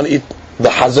would you want to eat the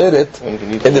hazeret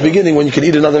in the beginning when you can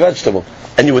eat another vegetable?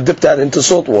 And you would dip that into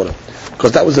salt water.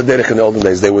 Because that was the derech in the olden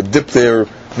days. They would dip their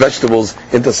vegetables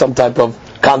into some type of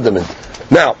condiment.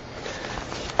 Now,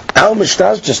 our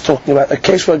Mishnah is just talking about a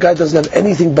case where a guy doesn't have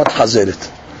anything but hazeret.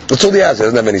 That's all he has. He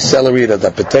doesn't have any celery, he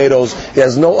doesn't have potatoes, he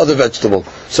has no other vegetable.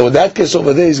 So in that case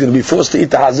over there, he's going to be forced to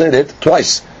eat the hazeret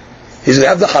twice. He's going to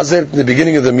have the hazeret in the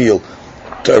beginning of the meal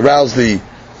to arouse the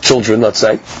children, let's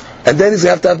say, and then he's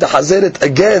going to have the hazeret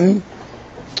again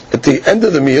at the end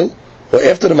of the meal, or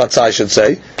after the matzah, I should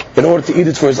say, in order to eat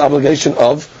it for his obligation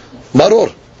of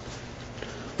maror.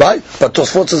 Right? But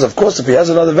Tosfot says, of course, if he has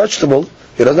another vegetable,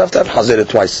 he doesn't have to have hazeret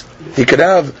twice. He can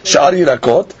have sha'ar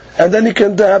yirakot, and then he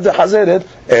can have the hazeret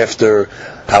after.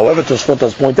 However, Tosfot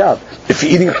does point out, if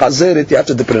you're eating hazeret, you have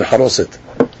to dip it in haroset,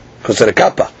 because it's a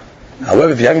kappa.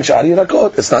 However, if you're having sha'ar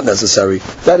yirakot, it's not necessary.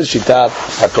 That is shitat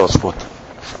HaTosfot.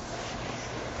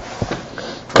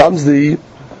 Comes the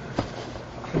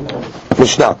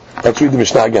Mishnah. Let's read the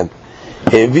Mishnah again.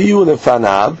 Heviyu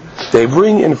lefanav, they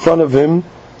bring in front of him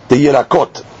the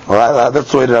yirakot. Alright,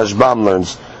 that's the way the Rashbam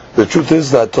learns. The truth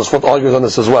is that Tosfot argues on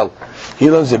this as well.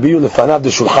 He learns Heviyu lefanav the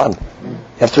shulchan. You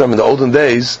have to remember, in the olden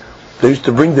days, they used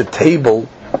to bring the table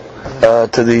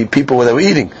to the people where they were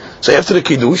eating. So after the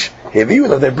kiddush, they bring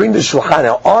the shulchan.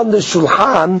 Now on the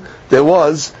shulchan there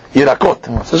was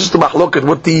yirakot. So it's just a machloket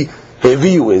what the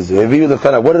heviyu is. Heviyu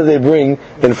lefanav. What do they bring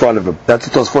in front of him? That's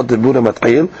the Tosfot the Bura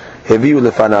Matchil. Heviyu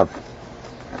lefanav.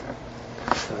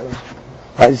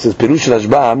 He says Pirush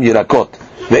Rashbam yirakot.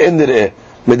 Ve'en nireh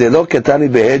medelo ketani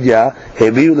behedya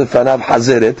heviyu lefanav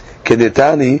hazeret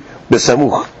kedetani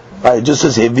besamuch. It just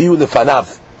says heviyu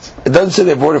lefanav. It doesn't say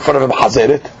they brought in front of him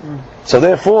hazeret. So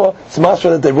therefore, it's mashma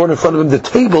that they brought in front of him the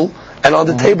table, and on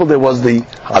the table there was the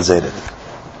hazeret.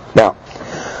 Now,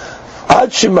 ad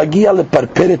shemagia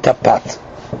leparperet hapat,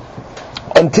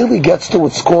 until he gets to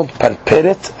what's called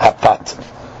parperet hapat.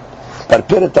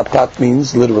 Parperet hapat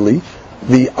means literally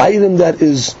the item that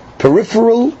is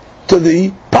peripheral to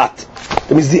the pot.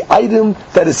 It means the item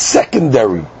that is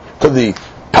secondary to the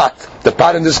pot. The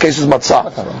pot in this case is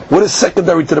matzah. What is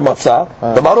secondary to the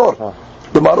matzah? The maror.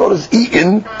 The maror is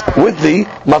eaten with the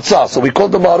matzah. So we call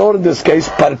the maror in this case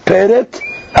parperet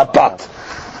hapat.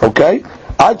 Okay?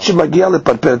 Ad shemagia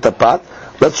leparperet hapat.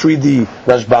 Let's read the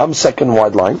Rashbam, second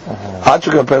wide line. Ad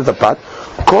shemagia leparperet hapat.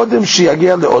 Kodem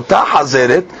sheyagia leota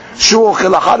hazeret shu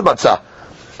ochel achar matzah.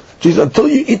 Until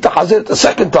you eat the hazeret a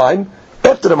second time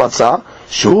after the matzah,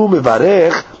 shu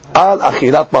mevarech al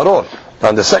achilat maror.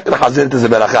 And the second hazeret is a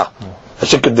beracha.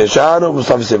 השקדשנו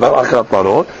ומוסף סבב אכלת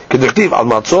מרור כדכתיב על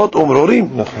מצות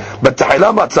ומרורים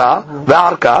בתחילה מצה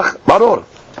ואחר כך מרור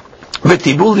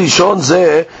וטיבול ראשון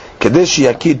זה כדי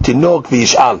שיקיד תינוק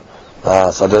וישאל.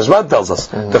 So the Rashbam tells us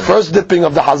the first dipping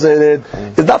of the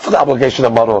hazeret is not for the obligation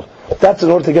of maror. That's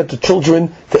in order to get the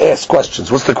children to ask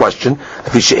questions. What's the question?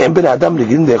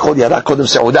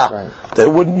 They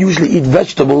wouldn't usually eat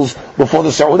vegetables before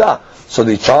the Sa'udah. So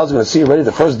the child's going to see already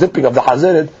the first dipping of the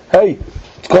Hazeret. Hey,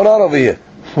 what's going on over here?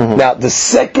 Now, the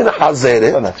second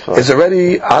Hazeret is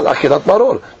already al Akhirat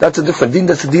Maror. That's a different din.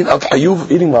 That's the din of Hayuv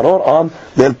eating Maror on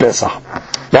Leil Pesach.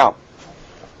 Now,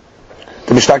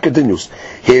 the Mishnah continues.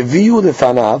 Heviyu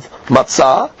lefanav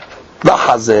matzah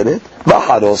v'chazeret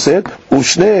v'charoset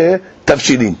u'shnei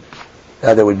tavshilin.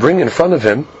 Now, they would bring in front of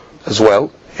him as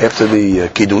well, after the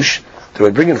Kiddush, they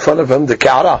would bring in front of him the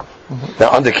Ka'ara.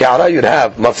 Now, on the Ka'ara, you'd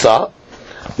have matzah,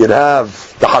 you'd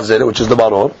have the Hazeret, which is the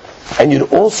Maror, and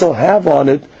you'd also have on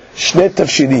it Shnei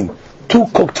Tavshilin, 2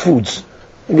 cooked foods.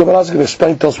 And Gemara is going to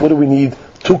explain to us what do we need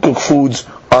 2 cooked foods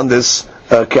on this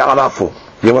Ka'ara for.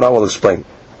 Gemara will explain.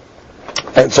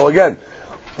 And so again,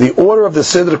 the order of the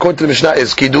Seder according to the Mishnah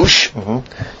is Kiddush,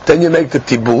 then you make the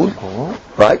Tibul,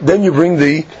 right? Then you bring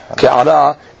the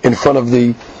Ka'ara in front of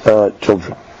the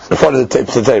children, in front of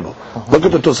the table. Look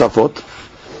at the Tosafot.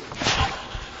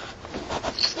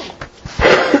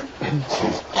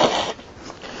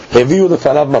 הביאו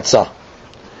לפניו מצה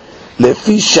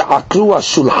לפי שעקרו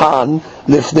השולחן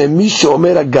לפני מי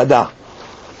שאומר אגדה,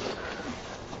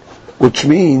 which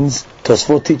means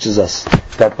Tosfot teaches us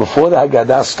that before the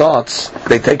Haggadah starts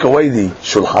they take away the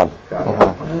shulchan.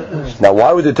 Now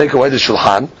why would they take away the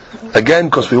shulchan? Again,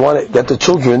 because we want to get the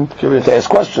children to ask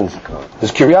questions.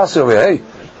 There's curiosity over here. Hey,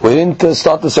 we didn't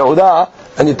start the Sa'udah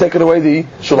and you're taking away the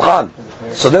shulchan.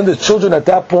 So then the children at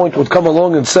that point would come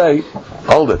along and say,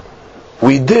 hold it,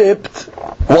 we dipped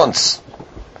once.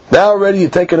 Now already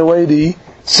you're taking away the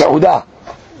Sa'udah.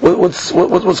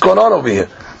 What's going on over here?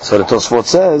 So the Tosfot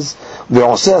says,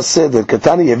 ועושה הסדר,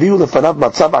 קטני יביאו לפניו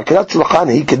מצב עקירת שולחן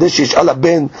היא כדי שישאל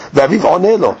הבן ואביו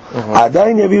עונה לו.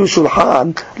 עדיין יביאו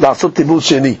שולחן לעשות טיבול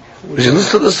שני.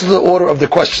 This is the order of the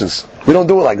questions. We don't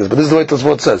do it like this, but this is the way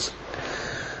Tosfot says.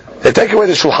 They take away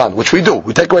the shulchan, which we do.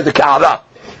 We take away the ka'ara.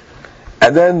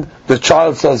 And then the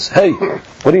child says, hey,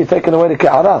 what are you taking away the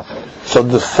ka'ara? So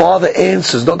the father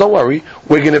answers, no, don't worry,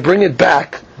 we're going to bring it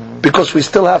back because we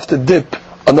still have to dip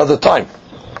another time.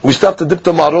 We still have to dip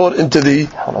the maror into the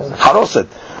haroset.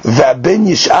 V'aben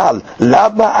yish'al,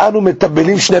 lama anu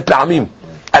metabelim shnei pa'amim.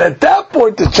 And at that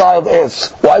point the child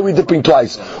asks, why are we dipping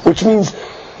twice? Which means,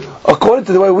 according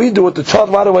to the way we do it, the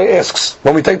child right away asks,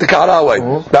 when we take the ka'ara away.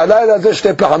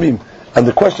 And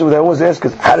the question they always ask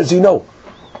is, how does he know?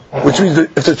 Which means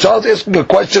that if the child's asking a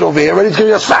question over here, already it's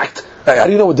giving us fact. Hey, how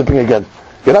do you know we're dipping again?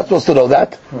 You're not supposed to know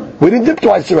that. We didn't dip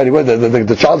twice already.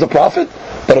 The child's a prophet?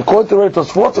 But according to the way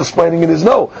Tosfot's explaining it is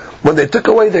no. When they took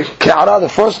away the ka'ara the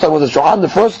first time, or the shu'an the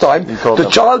first time, the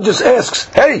child just asks,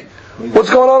 hey,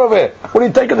 what's going on over here? What are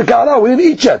you taking the ka'ara? We didn't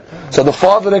eat yet. So the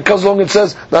father then comes along and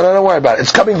says, no, don't worry about it.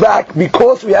 It's coming back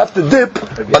because we have to dip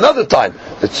another time.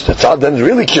 The child then is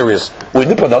really curious. We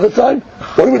dip another time?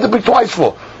 What are we dipping twice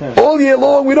for? All year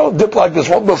long we don't dip like this.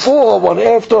 One before, one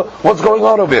after. What's going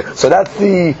on over here? So that's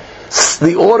the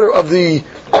order of the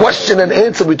question and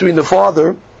answer between the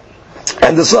father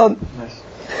and the son.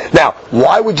 Now,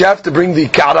 why would you have to bring the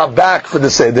ka'ara back for the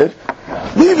seder?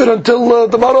 Leave it until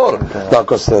the maror. Now,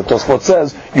 because Tosfot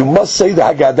says you must say the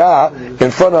Haggadah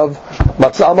in front of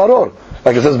matzah maror.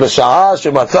 Like it says, "B'sha'ah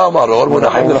shematzah maror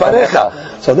v'nachim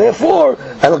lefanecha." So therefore,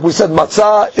 and like we said,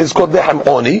 matzah is called lechem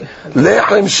oni,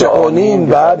 lechem she'onin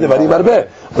ba'ad levarim arbeh,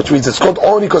 which means it's called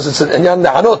oni because it's an inyan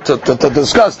ne'anot to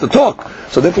discuss, to talk.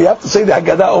 So therefore, you have to say the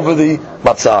Haggadah over the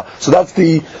matzah. So that's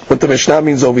what the Mishnah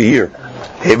means over here.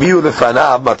 Heviu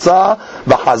lefanav matzah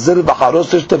v'chazir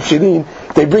v'charosh tavshilin.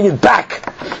 They bring it back.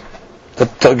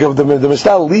 The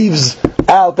Mishnah leaves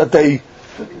out that they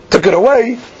took it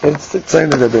away, it's saying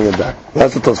that they bring it back.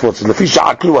 That's what Tosfot says. Lefi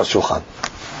sha'aklu ha'shulchan.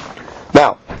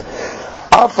 Now,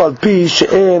 afal pi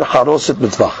she'en haroset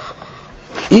mitzvah.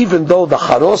 Even though the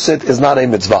haroset is not a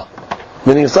mitzvah,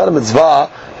 meaning it's not a mitzvah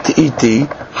to eat the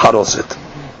haroset.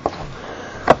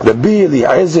 Rabbi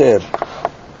Eliezer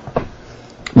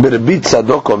Rabbi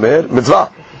Tzadok Omer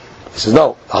mitzvah. He says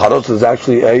no, the haroset is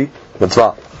actually a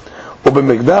mitzvah.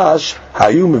 ובמקדש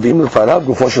היו מביאים לפניו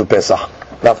גופו של פסח.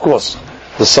 Now of course,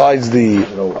 besides the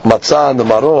matzah and the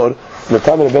maror, in the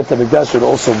time of the Beit HaMikdash would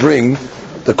also bring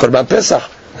the korban pesach,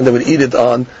 and they would eat it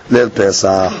on Leil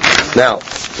Pesach. Now,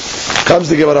 comes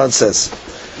the Gemara and says,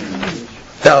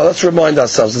 now let's remind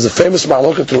ourselves, there's a famous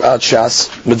ma'aloket throughout Shas,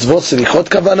 mitzvot sirichot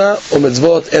kavana or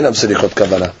mitzvot enam sirichot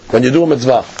kavana. When you do a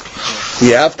mitzvah,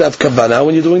 you have to have kavana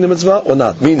when you're doing the mitzvah or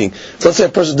not? Meaning, so let's say a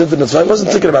person did the mitzvah, he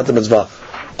wasn't thinking about the mitzvah.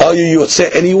 Are you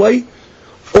yotzeh anyway?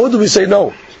 Or do we say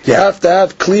no? You have to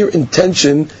have clear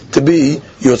intention to be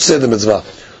yotzeh the mitzvah.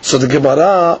 So the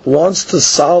Gemara wants to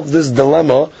solve this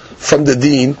dilemma from the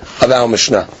deen of our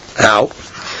Mishnah. How?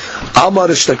 Amar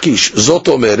Shtakish, Zot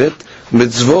Omeret,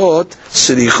 Mitzvot,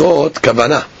 Sirichot,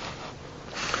 Kavanah.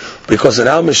 Because in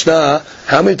our Mishnah,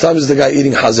 how many times is the guy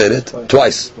eating Hazeret?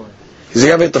 Twice. He's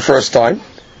having it the first time.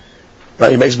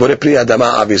 Right? He makes Borei Pri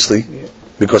Adama, obviously,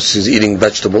 because he's eating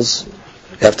vegetables.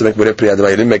 You have to make Borei Pri Adama.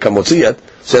 He didn't make Hamotzi yet,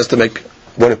 so he has to make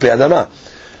Borei Pri Adama.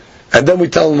 And then we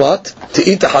tell him what? To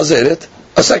eat the Hazeret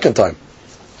a second time.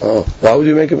 Oh, why would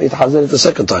you make him eat Hazeret the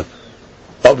second time?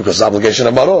 Oh, because it's the obligation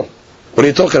of Maror. What are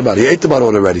you talking about? He ate the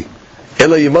Maror already.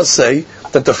 Ella, you must say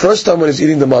that the first time when he's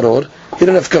eating the Maror, he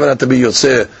didn't have kavanah to be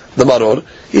Yotzeh the Maror.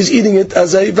 He's eating it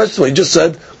as a vegetable. He just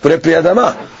said, Borei Pri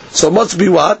Adama. So it must be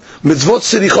what? Mitzvot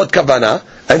Sirichot Kavanah.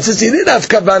 And since he didn't have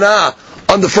kavanah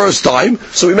on the first time,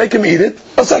 so we make him eat it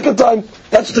a second time.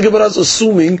 That's what the Gemara is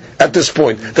assuming at this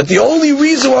point. That the only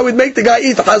reason why we'd make the guy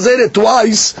eat Hazeret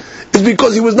twice is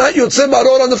because he was not Yotzeh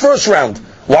Maror on the first round.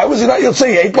 Why was he not Yotzeh?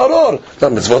 He ate Maror.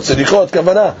 Mitzvot Sirichot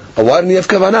Kavanah. But why didn't he have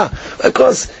kavanah?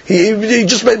 Because he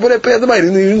just made Borei Pri Adama. He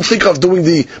didn't think of doing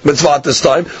the mitzvah at this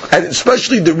time. And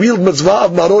especially the real mitzvah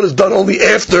of Maror is done only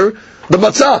after the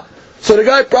matzah. So the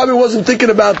guy probably wasn't thinking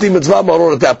about the mitzvah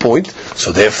Maror at that point.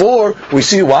 So therefore, we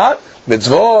see what?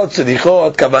 Mitzvot,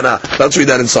 Sirichot, Kavanah. Let's read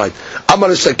that inside. Amar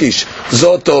Shakish.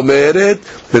 Zot Omeret,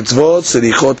 Mitzvot,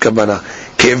 Sirichot, Kavanah.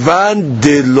 Kevan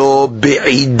delo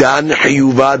be'idan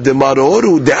hiyuva de Maror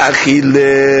u de achil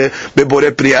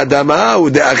beborei Pri Adama u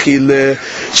de achil.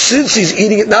 Since he's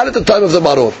eating it not at the time of the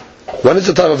Maror. When is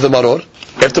the time of the Maror?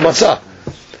 After Matzah.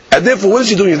 And therefore, what is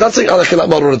he doing? He's not saying Alachilat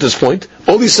Maror at this point.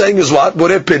 All he's saying is what?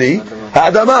 Borei Pri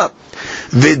Adama.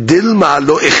 V'dilma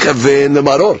lo echaven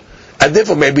Maror. And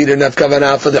therefore, maybe he didn't have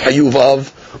kavanah for the hayuv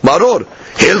of Maror.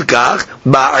 Hilkach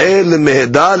ba'el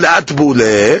mehda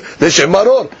la'atbule l'shem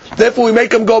Maror. Therefore, we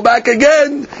make him go back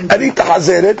again and eat the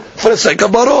Hazeret for the sake of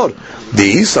Maror.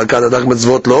 These hakadadak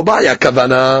mitzvot lo ba'ya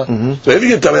kavanah. So if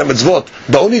you tell me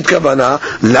mitzvot don't eat kavanah,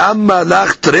 lama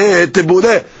lach tre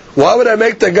tibule. Why would I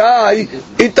make the guy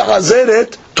eat the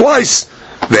Hazeret twice?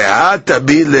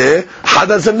 Ve'atabile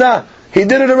hadazana. He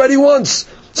did it already once.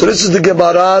 So this is the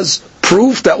Gemara's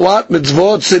proof that what?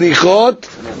 Mitzvot, Sirichot,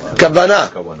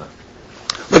 Kavanah.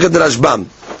 Look at the Rashbam.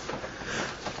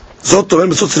 Zot Tomer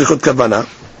Mitzvot, Sirichot, Kavanah.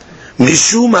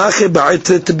 Mishum Ache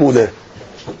Ba'etre Tibule.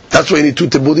 That's why you need two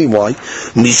Tibulim. Why?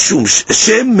 Mishum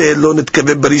Shem Lo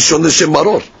Nitkaveh Barishon L'Shem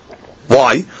Maror.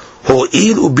 Why?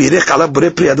 Ho'il Ubirech Alav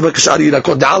Borei Pri Adama K'shar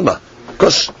Yirakot D'Alma.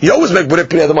 Because you always make Borei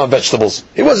Pri Adama on vegetables.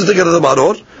 He wasn't thinking of the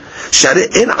Maror. Shari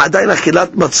En Adayin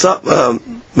Achilat Matzah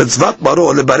Mitzvat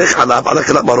Maror lebarech alav ala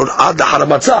achilat maror ad lahar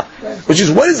matzah, which is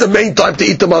when is the main time to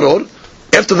eat the maror?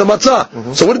 After the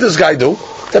matzah. So what did this guy do?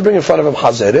 They bring in front of him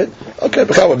hazeret. Okay,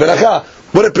 beracha,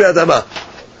 borei Pri Adama.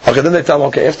 Okay, then they tell him,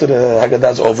 okay, after the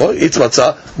Haggadah's over, eat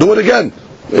matzah, do it again.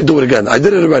 Do it again. I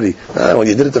did it already. When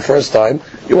you did it the first time,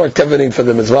 you weren't kavening for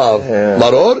the mitzvah of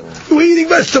maror. You were eating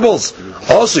vegetables.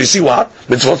 Also, you see what?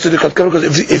 Mitzvot tzedikot kavanah.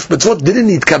 Because if mitzvot didn't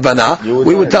need kavanah,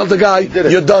 we would tell the guy,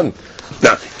 you're done.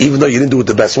 Now, even though you didn't do it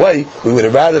the best way, we would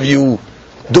have rather you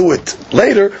do it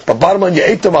later, but bottom line, you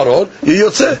ate the maror, you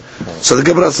yotzeh. So the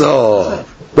Gemara says, oh,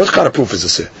 what kind of proof is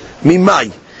this here?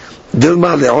 Mimai.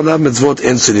 Dilma le'olam mitzvot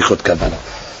en sirichot kavanah.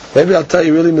 Maybe I'll tell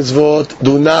you, really, mitzvot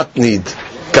do not need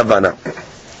kavanah.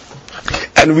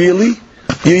 And really,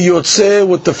 you yotzeh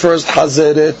with the first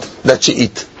hazeret that you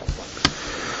eat.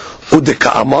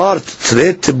 Udeka'amar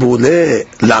tre tibule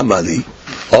lamali.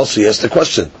 Also, he asked the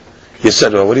question. He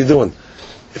said, well, what are you doing?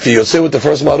 If you yotzeh with the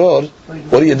first maror,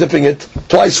 what are you dipping it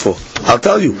twice for? I'll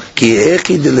tell you.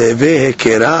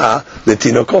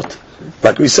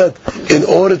 Like we said, in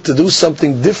order to do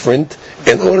something different,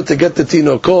 in order to get the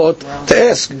tinokot to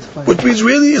ask, which means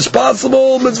really it's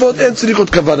possible mitzvot and sirichot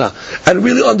kavanah, and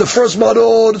really on the first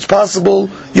maror it's possible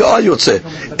you are yotzeh.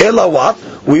 Ela what?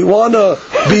 We want to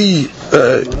be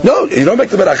no, you don't make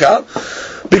the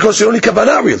beracha because you only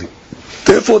kavanah really.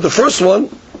 Therefore, the first one,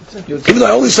 even though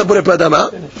I only said Borei Pri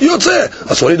Adama, yotzeh.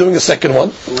 That's why you're doing a second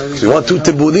one. So you want two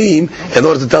tibulim in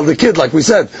order to tell the kid, like we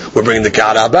said, we're bringing the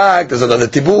kara back. There's another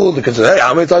tibul. The kid says, hey,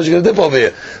 how many times are you going to dip over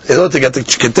here? In order to get the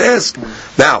kid to ask.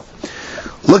 Now,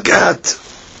 look at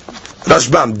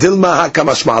Rashbam. Dilma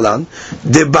hakamash malan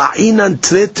deba'inan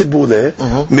tre tibule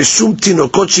mishum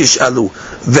tinokot shish'alu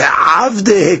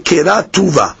ve'avde hekera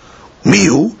tuva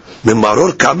mihu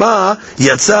mimaror kama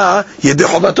yatsa yedeh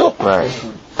chovato. Right.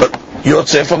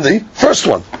 Yotzeh from the first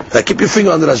one. Now keep your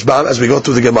finger on the Rashbam as we go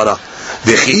through the Gemara.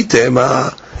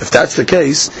 If that's the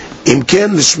case,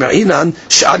 imken lishma'inan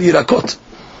sh'ar yirakot.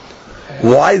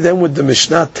 Why then would the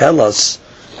Mishnah tell us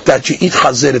that you eat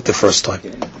hazeret the first time?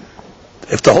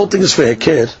 If the whole thing is for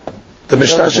hekir, the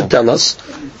Mishnah should tell us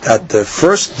that the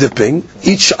first dipping,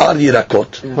 each sha'ar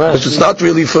yirakot, which is not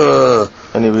really for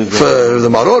the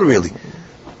maror really.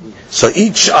 So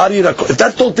each sha'ar yirakot, if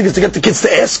that whole thing is to get the kids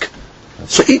to ask,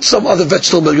 so eat some other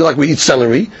vegetable, like we eat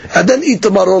celery, and then eat the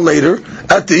maror later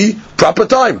at the proper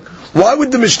time. Why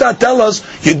would the Mishnah tell us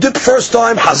you dip first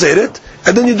time hazeret,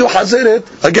 and then you do hazeret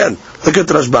again? Look at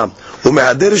Rashbam. The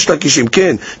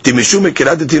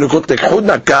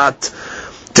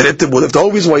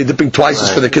whole reason why you're dipping twice is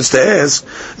for the kids to ask.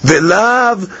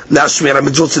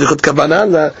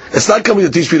 It's not coming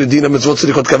to teach me the din of mitzvot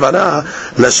tzrichot kavanah.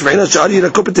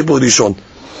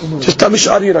 Just tell me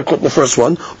sh'ar yirakot in the first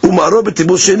one. Umaro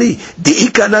b'tibul sheni.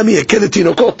 Di'ika nami hekel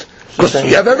tinokot. Because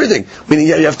you have everything. Meaning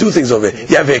you have two things over here.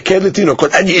 You have hekel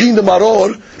tinokot, and you're eating the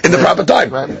maror in the proper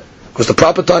time. Because the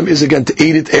proper time is again to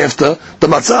eat it after the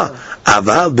matzah.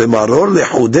 Aval b'maror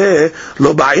lehudeh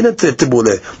lo ba'ina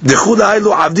tibule. Dechudai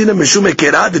lo avdina mishum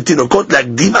hekerah tinokot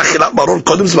lagdim achilat maror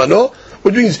kodem zmano.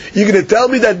 Which means you're going to tell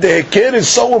me that the heker is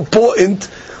so important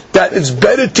that it's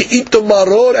better to eat the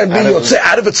maror and be yotzeh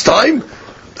out of its time.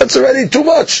 That's already too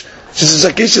much.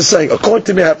 Zakish is saying, according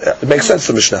to me, it makes sense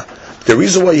to Mishnah. The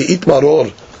reason why you eat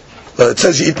maror, it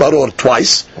says you eat maror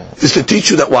twice, is to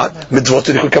teach you that what? Mitzvot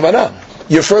tzrichot kavanah.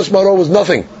 Your first maror was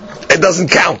nothing. It doesn't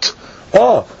count.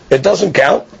 Oh, it doesn't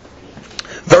count?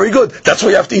 Very good. That's why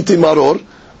you have to eat the maror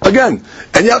again.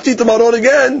 And you have to eat the maror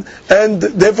again, and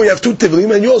therefore you have two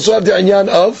tivlim, and you also have the anyan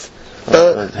of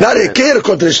not a care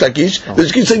according to the Lakish. The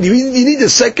Lakish saying you need a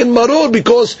second maror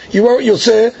because you'll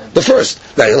say the first.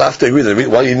 Now you'll have to agree that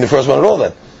why are you eating the first one at all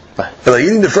then? If you're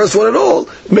eating the first one at all,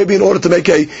 maybe in order to make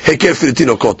a heker for the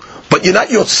tinokot. But you're not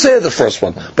yotzeh the first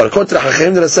one. But according to the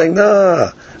Hachim, they're saying,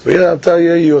 nah, I'll tell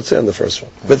you, you're yotzeh on the first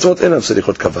one. Mitzvot einav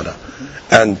tzrichot kavanah.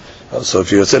 And so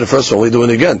if you yotzeh the first one, what are you doing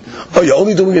it again? Oh, you're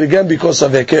only doing it again because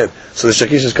of heker. So the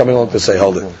Shakish is coming along to say,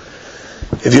 hold it.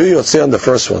 If you're yotzeh on the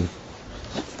first one,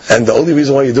 and the only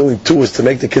reason why you're doing two is to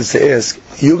make the kids to ask,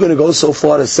 you're going to go so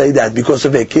far to say that because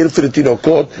of heker for the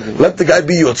tinokot, let the guy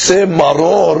be yotzeh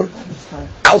maror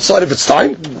outside of its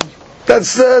time?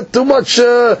 That's too much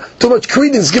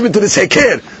credence given to this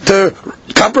heker to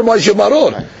compromise your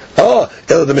maror. Oh,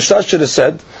 the Mishnah should have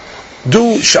said,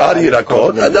 do sha'ar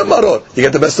yirakot and then maror. You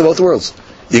get the best of both worlds.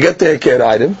 You get the heker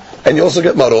item and you also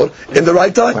get maror in the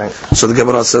right time. Right. So the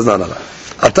Gemara says, no.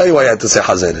 I'll tell you why I had to say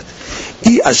hazeret.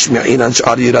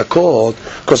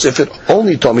 Because if it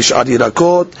only told me sh'ar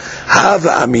yirakot, have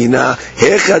amina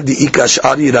hecha di'ika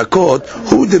sh'ar yirakot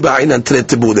hu deba'inan tret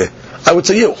tibudeh. I would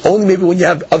say, only maybe when you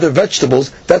have other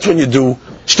vegetables, that's when you do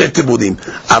shtet tibudim.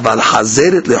 Aval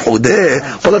hazeret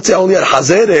lehudeh. But let's say only at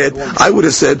hazeret, I would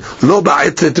have said lo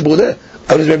ba'et tret tibudeh.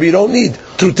 I would have said maybe you don't need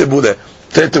two tibudeh.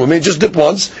 Maybe just dip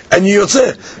once and you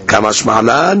yotzeh. Kamash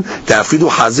ma'lan ta'afidu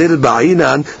hazeret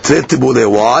ba'inan tret tibudeh.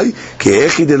 Why?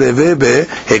 Ke'echi delevebe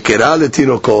hekera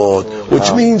letinokot.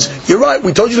 Which means you're right.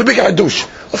 We told you to make a hadush.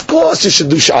 Of course you should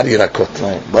do sh'ar yirakot.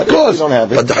 Right. Of course.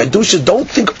 But the hadush don't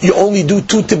think you only do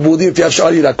two tibudim if you have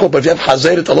sh'ar yirakot, but if you have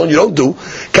hazeret alone you don't do.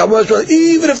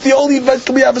 Even if the only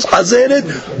vegetable you have is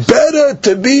hazeret, better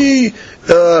to be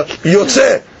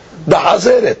yotzeh the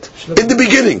hazeret in the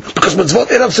beginning, because mitzvot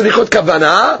einav tzrichot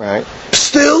kavanah.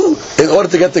 Still, in order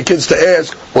to get the kids to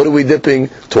ask, what are we dipping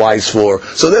twice for?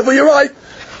 So therefore you're right.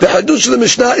 The hadush of the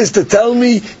Mishnah is to tell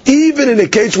me, even in a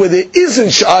case where there isn't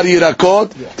sh'ar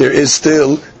yirakot, there is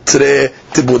still tre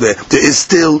tibudeh. There is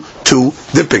still two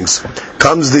dippings.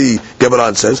 Comes the Gemara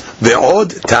and says,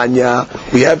 Ve'od Tanya,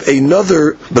 we have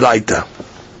another braita.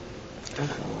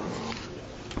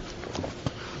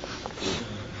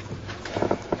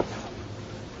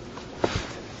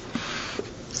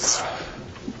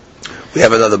 We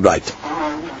have another braita.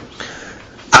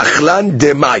 Achlan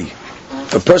demai.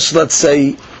 If a person, let's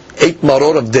say, ate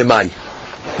maror of demai.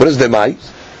 What is demai?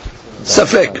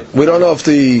 Safek. We don't know if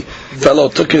the fellow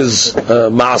took his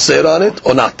maaser on it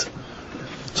or not.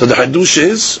 So the hadush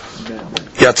is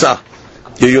yatsa.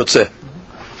 You yotzeh.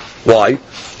 Why?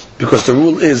 Because the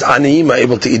rule is aniyim are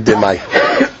able to eat demai,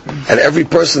 and every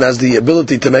person has the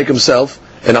ability to make himself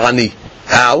an ani.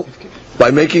 How?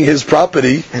 By making his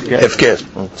property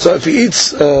hefker. So if he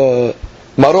eats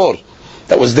maror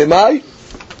that was demai,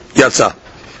 yatsa.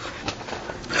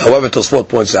 However, Tosfot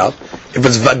points out, if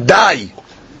it's vadai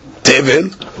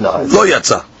tevel, lo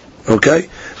yatsa. Okay?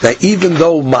 Now, even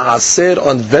though maaser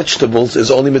on vegetables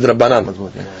is only midrabanan,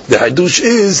 the hadush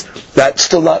is that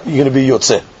still not you're going to be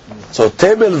yotzeh. So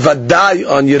tevel vadai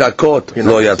on yirakot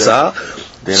lo yatsa,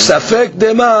 safek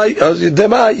demai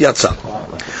yatsa.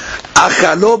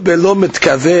 Achalo belo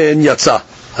mitkaven yatsa.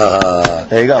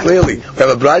 There you go. Clearly, we have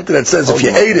a brighter that says if you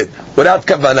ate it without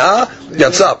kavanah,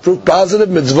 yatsa. Proof positive,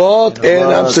 mitzvot,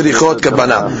 enam sirichot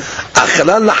kavanah.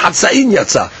 Achalan lachatza'in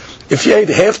yatsa. If you ate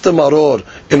half the maror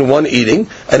in one eating,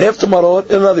 and half the maror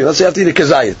in another, let's say you have to eat a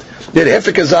kazayit. You ate half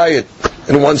a kazayit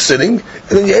in one sitting, and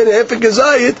then you ate half a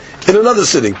kazayit in another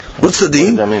sitting. What's the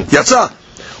deen? Yatsa.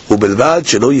 ובלבד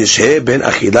שלא ישהה בין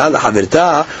אכילה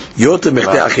לחברתה יותר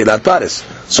מכדי אכילת פרס.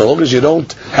 So long as you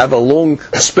don't have a long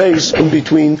space in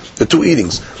between the two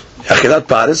eatings. Achilat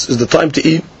paris is the time to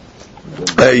eat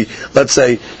let's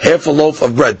say, half a loaf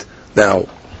of bread. Now,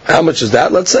 how much is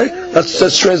that, let's say?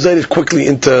 Let's translate it quickly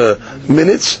into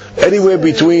minutes. Anywhere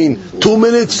between 2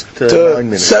 minutes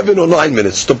to 7 or 9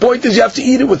 minutes. The point is you have to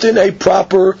eat it within a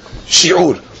proper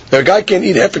shiur. Now, a guy can't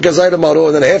eat half a kazayit of maro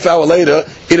and then a half hour later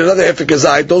eat another half a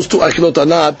kazayit. Those two achilot are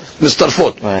not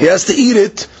mistarfot. Right. He has to eat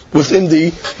it within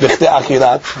the vichte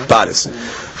achilat paris.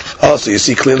 Oh, so you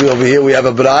see clearly over here we have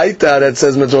a bright that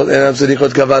says mitzvot enam sirichot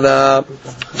kavana.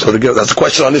 So that's a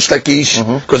question on Ishtakish,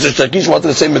 because Ishtakish wanted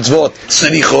to say mitzvot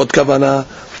sirichot kavana.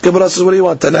 Gemara says, what do you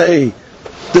want? Tanai.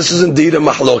 This is indeed a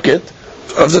mahloket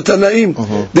of the Tanaim.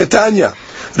 The Tanya.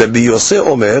 Rabbi Yosef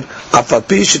Omer,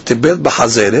 afapi shetibel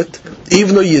b'chazeret,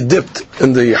 even though you dipped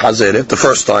in the hazeret the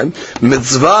first time,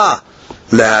 mitzvah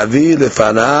lehavi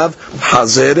lefanav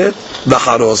hazeret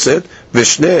b'charoset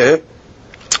v'shnei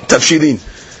tafshilin.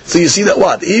 So you see that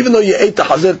what? Even though you ate the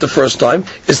hazeret the first time,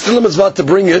 it's still a mitzvah to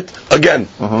bring it again.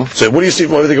 So what do you see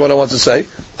from everything what I want to say?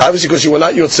 Obviously because you were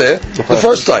not yotzeh the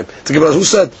first time. The Gemara, who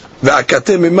said,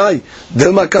 Ve'akate mimai,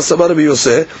 dilma kasava Rabbi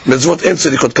Yosef, mitzvot en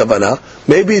tzirichot kavana.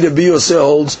 Maybe Rabbi Yosef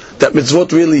holds that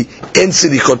mitzvot really en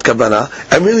tzirichot kavana,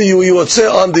 and really you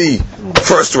yotzeh on the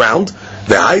first round.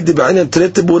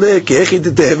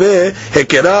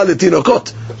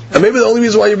 And maybe the only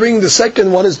reason why you're bringing the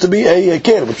second one is to be a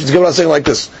kid, which is the Gemara saying like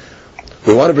this.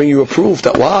 We want to bring you a proof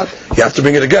that what? You have to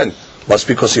bring it again. Must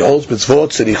be because he holds mitzvot,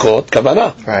 sirichot,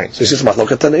 kavanah. Right. So he says,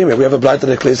 Machloket Tanaim. We have a bright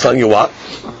that is telling you what?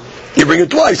 You bring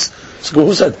it twice. So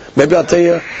who said? Maybe I'll tell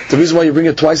you, the reason why you bring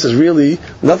it twice is really,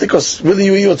 not because really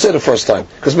you would say the first time.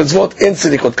 Because mitzvot in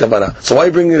sirichot, kavanah. So why are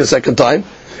you bringing it a second time?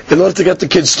 In order to get the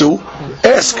kids to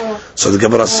ask. So the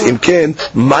Gemara says, Imken,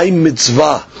 my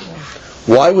mitzvah.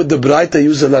 Why would the Braita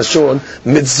use the Lashon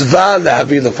mitzvah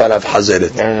lehavi lefanav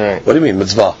hazeret? What do you mean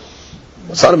mitzvah?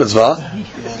 It's not a mitzvah.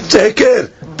 It's a hekir.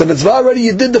 The mitzvah already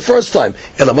you did the first time.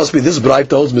 And it must be this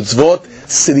Braita holds mitzvot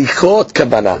sirichot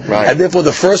kabana. And therefore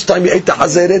the first time you ate the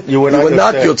hazeret, you were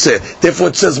not yotzeh. Therefore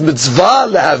it says mitzvah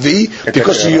lehavi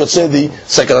because you yotzeh the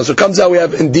second time. So it comes out we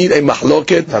have indeed a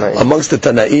mahloket amongst the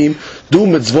Tanaim. Do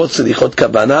mitzvot sirichot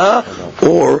kabana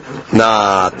or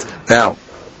not? Now,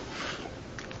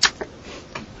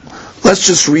 let's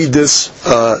just read this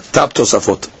top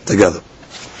Tosafot together.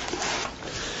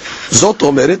 Zot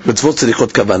omeret mitzvot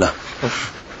tzrichot kavana.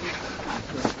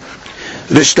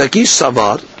 Rish Lakish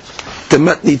savar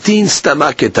tematnitin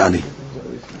stama ketani.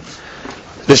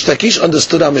 Rish Lakish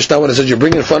understood our Mishnah when it said you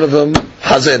bring in front of him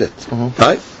hazeret,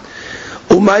 right?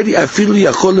 Umayri afilu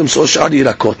yachol limso sh'ar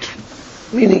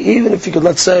yirakot. Meaning even if you could,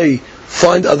 let's say,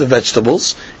 find other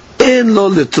vegetables, you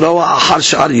don't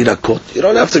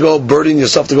have to go burden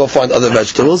yourself to go find other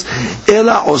vegetables.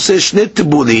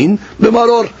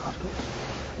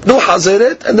 Do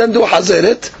hazeret and then do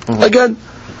hazeret again.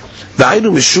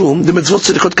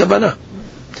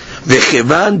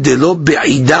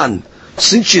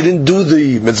 Since you didn't do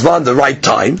the mitzvah in the right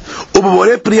time, and you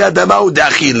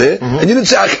didn't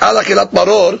say ala kilat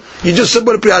maror, you just said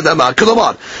pri adama.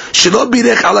 Klomar, shelo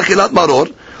birech ala kilat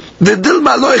maror,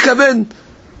 v'dilma lo ekaven.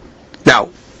 Now,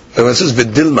 when it says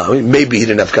vidilma, maybe he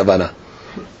didn't have kavana.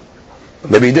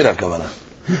 Maybe he did have kavana.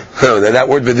 That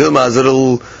word vidilma is a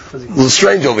little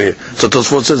strange over here. So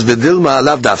Tosfot says vidilma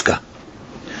lav dafka.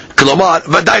 Klomar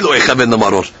vaday lo echaven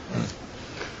maror.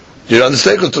 You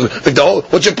understand?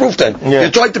 What's your proof then? Yeah.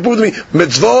 You tried to prove to me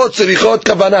mitzvot tzrichot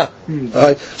kavana.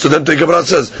 Right? So then the Gemara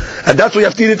says, and that's why you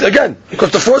have to eat it again,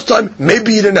 because the first time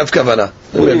maybe you didn't have kavana.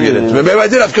 Maybe you didn't. Maybe I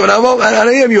did have kavana. And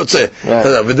I am yotzeh.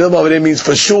 Vidilma means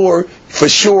for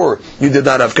sure you did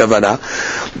not have kavana.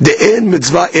 The en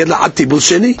mitzvah ela atibul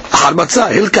sheni achar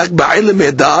matzah hilkak ba'il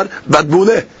medar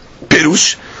badbule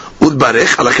pirush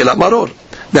udbarech ala kelat maror.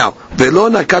 Now, ולא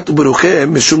נקט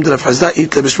ברוכם משום דרב חסדה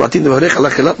אית לבשמעתין לברך על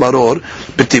אכילת מרור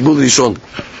בטיבול ראשון.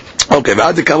 אוקיי,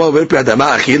 ועד כמה עובר פרי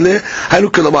אדמה אכילה,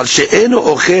 היינו כלומר שאינו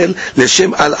אוכל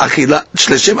לשם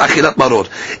אכילת מרור,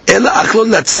 אלא אכלו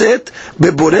לצאת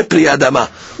בבורא פרי אדמה.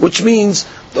 Which means,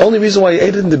 the only reason why he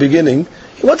ate it in the beginning,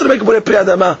 he wanted to make בורא פרי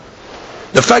אדמה.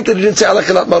 The fact that he didn't say ala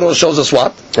kilat maror shows us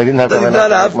what? They did not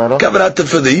have kavanah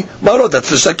for the maror. That's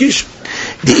for shakish.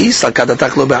 The isa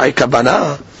kadatak lo be'ay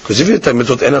kavanah. Because if you tell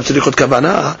mitzvot einav tzrichot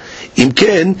kavana, im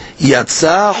ken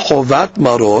yatsa chovat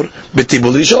maror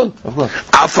b'tibul rishon.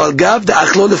 Afal gav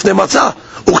de'achlo lefnei matzah.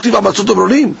 Uchtiv ha'matzot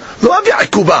omrolim. Lo avi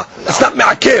akuba. It's not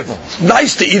me'akev.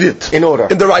 Nice to eat it in order,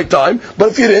 in the right time.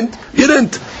 But if you didn't, you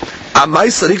didn't. Amay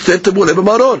sarich tibul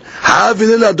b'maror.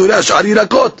 Ha'avile l'adore ash'ar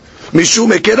yirakot.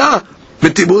 Mishum ekera.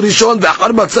 B'tibul rishon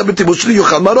ve'achar matzah b'tibul shli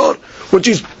yuchal maror. Which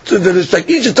is, like,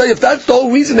 you should tell you, if that's the whole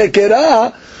reason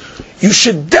ekera, you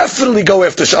should definitely go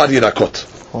after Sha'ar Yirakot.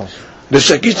 The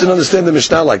Shakish didn't understand the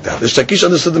Mishnah like that. The Shakish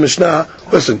understood the Mishnah.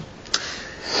 Listen,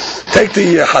 take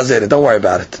the Hazeret, don't worry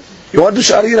about it. You want to do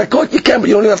Sha'ar Yirakot? You can, but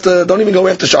you don't even go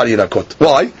after Sha'ar Yirakot.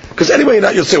 Why? Because anyway you're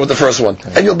not Yotzei with the first one,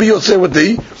 and you'll be Yotzei with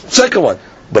the second one.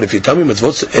 But if you tell me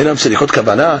mitzvot Einav Tzrichot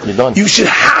Kavana, you should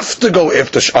have to go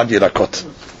after Sha'ar Yirakot.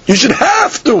 You should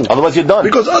have to. Otherwise you're done.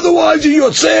 Because otherwise you're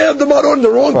Yotzei the Maror in the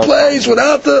wrong place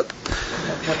without the...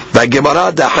 So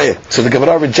the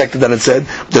Gemara rejected that and said,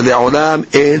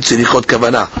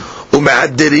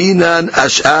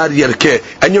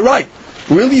 and you're right.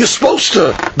 Really, you're supposed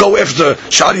to go after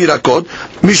Sha'ar Yirakot,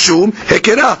 Mishum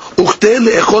Hekera, Uchte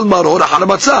le'echol maror achar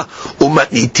matzah.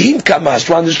 Umatnitin kamash.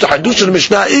 The Hadush of the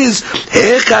Mishnah is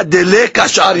Hecha deleka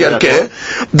Sha'ar Yirakeh,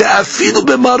 de'afilu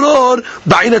b'maror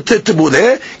ba'ina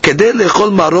tetibuleh, kedei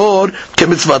le'echol maror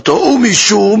kemitzvato,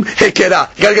 u'mishum Hekera.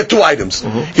 You gotta get two items.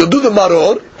 You'll do the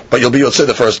maror, but you'll be Yotzei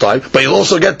the first time, but you'll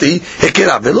also get the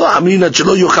Hekera.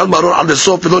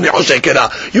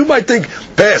 You might think,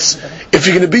 pass. If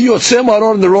you're going to be Yotzei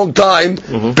Maror in the wrong time,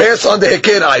 pass on the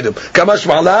Hekera item. Kamash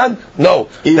Malan? No.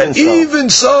 Even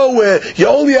so, you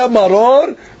only have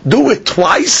Maror, do it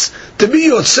twice, to be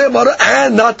Yotzei Maror,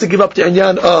 and not to give up the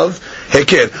Inyan of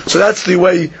Heker. So that's the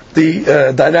way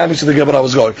the dynamics of the Gemara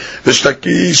was going. The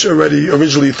Shtakish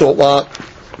originally thought, well,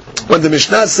 when the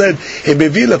Mishnah said,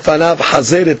 Hebevi lefanav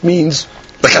hazer, it means,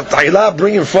 like a ta'ila,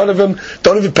 bring in front of him,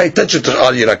 don't even pay attention to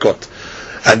Sha'ar Yirakot.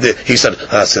 And he said,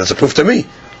 that's a proof to me.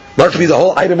 Not to be the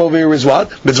whole item over here is what?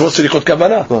 Mitzvot tzrichot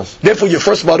kavana. Therefore, your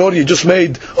first maror you just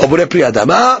made obore pri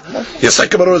adama, your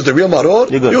second maror is the real maror.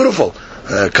 Beautiful.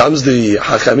 Comes the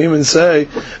Hachamim and say,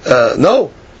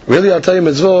 no, really I'll tell you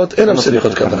mitzvot einav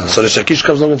tzrichot kavana. So the Shakish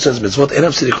comes along and says, mitzvot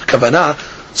einav tzrichot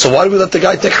kavana. So why do we let the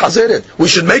guy take Hazeret? We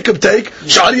should make him take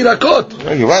Sha'ar Yirakot.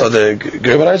 Right. So the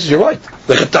Gemara says, you're right.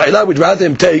 The Chetayla, we'd rather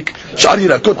him take Sha'ar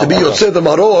Yirakot to be Yotzei the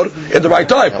Maror in the right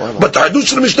time. But the Hadush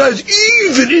of the Mishnah is,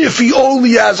 even if he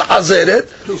only has Hazeret,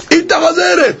 eat the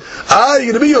Hazeret.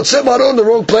 You're going to be Yotzei Maror in the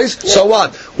wrong place, so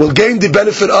what? We'll gain the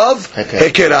benefit of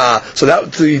Hekera. So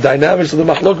that's the dynamics of the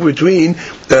Machlok between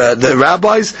the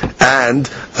rabbis and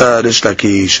the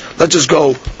Shtakish. Let's just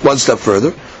go one step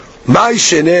further. My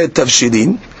Sheneh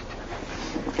Tavshilin.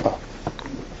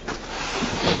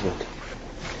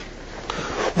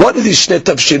 What are these Shnei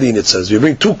Tavshilin? It says we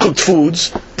bring two cooked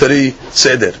foods to the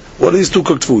Seder. What are these two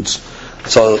cooked foods?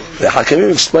 So the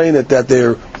Hakamim explain it that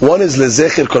one is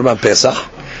lezecher Korban Pesach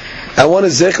and one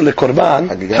is zecher le Korban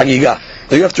Hagigah.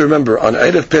 Now you have to remember, on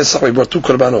Erev Pesach we brought two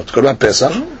Korbanot, Korban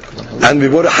Pesach, and we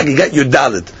brought a Hagigah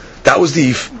Yudalid. That was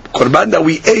the Korban that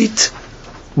we ate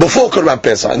before Korban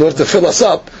Pesach, in order to fill us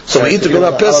up, so we eat the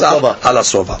Korban Pesach ala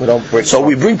sova. So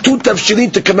we bring two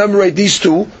tavshilin to commemorate these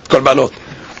two Korbanot.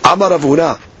 Amar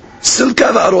Avuna,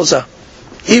 silka va'aroza.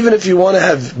 Even if you want to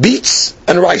have beets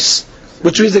and rice,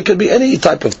 which means there could be any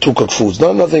type of two cooked foods,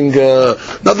 nothing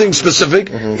specific.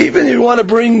 Even if you want to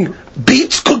bring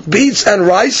cooked beets and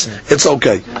rice, it's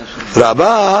okay.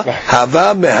 Rava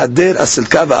hava mehader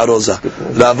asilka va'aroza.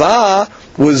 Rava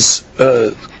was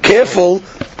careful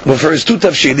for his two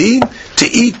tavshilin to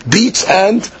eat beets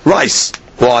and rice.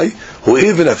 Why?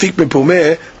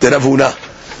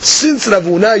 Since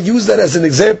Ravuna used that as an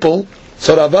example,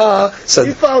 so Rava said,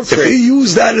 if he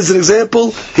used that as an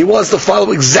example, he wants to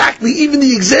follow exactly even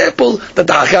the example that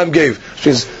the Hakam gave. Which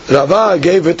means Rava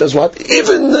gave it as what?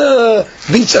 Even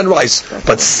beets and rice.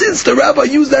 But since the Rabbi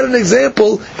used that as an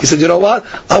example, he said, you know what?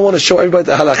 I want to show everybody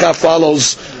that Halakha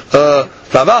follows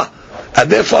Rava. And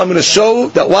therefore I'm going to show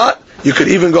that what? You could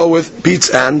even go with beets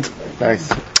and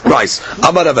rice.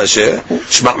 Amar Rav Asher,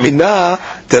 Shma' minna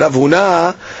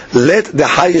teravuna let the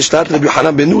high start Rabbi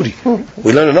Yochanan ben Nuri.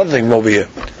 We learn another thing from over here.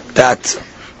 That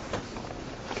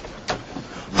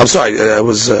I'm sorry, I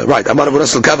was right. Amar Ravuna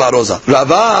silka va'aroza.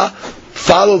 Rava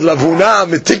followed Ravuna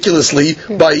meticulously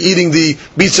by eating the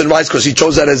beets and rice because he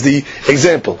chose that as the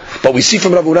example. But we see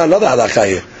from Ravuna another halakha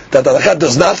here, that the halakha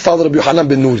does not follow Rabbi Yochanan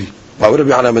ben Nuri. Why would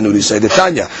Rabbi Yochanan ben Nuri say? The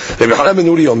Tanya, Rabbi Yochanan ben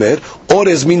Nuri Omer,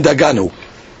 Orez min daganu.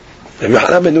 Rabbi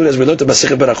Yochanan ben Nuri, as we learned in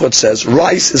Masechet Berachot, says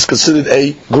rice is considered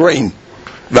a grain.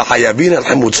 V'hayavin al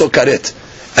hamutzo karet.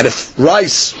 And if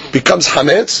rice becomes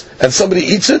hametz and somebody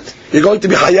eats it, you're going to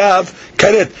be hayav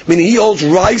karet. Meaning he holds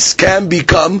rice can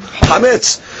become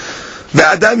hametz.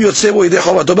 Ve'adam yotzei bo yidei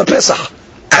chomato b'Pesach.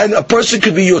 And a person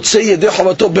could be yotzei yedei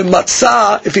chomato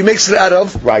b'matzah if he makes it out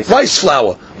of rice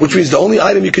flour, which means the only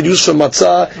item you can use for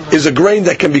matzah is a grain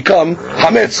that can become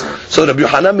hametz. So Rabbi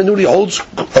Yochanan ben Nuri holds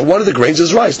one of the grains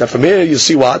is rice. Now from here you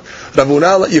see what Rabbi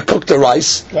Yochanan let you cook the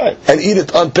rice and eat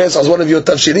it on Pesach as one of your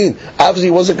tafshilin. Obviously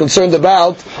he wasn't concerned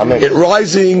about it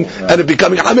rising and it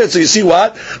becoming hametz. So you see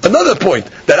what another point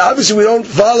that obviously we don't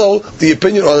follow the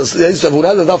opinion, or Rabbi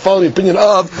Yochanan does not follow the opinion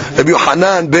of Rabbi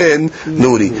Yochanan ben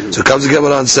Nuri. So it comes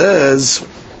together and says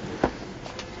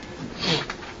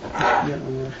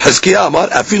Hizkiah Amar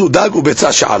Afilu dag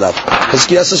ubetzah she'alav.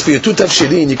 Hizkiah says for your two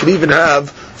tafshilin you can even have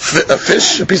a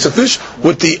piece of fish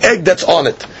with the egg that's on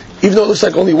it, even though it looks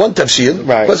like only one tafshil.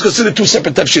 Let's consider two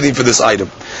separate tafshilin for this item.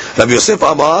 Rabbi Yosef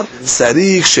Amar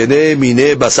Sarich shenei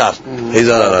minei basar.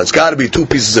 It's got to be two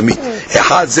pieces of meat.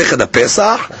 Echad zeched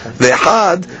lePesach,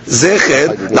 ve'echad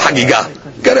zeched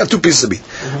leHagigah. Got to have two pieces of meat.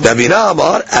 Ravina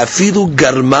Amar Afilu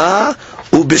garma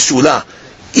ubeshula.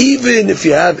 Even if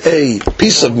you have a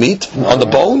piece of meat on the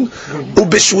bone,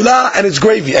 ubeshula, and it's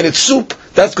gravy and it's soup,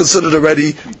 that's considered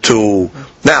already two.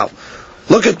 Now,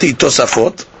 look at the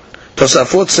Tosafot.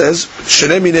 Tosafot says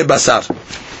shnei minei basar.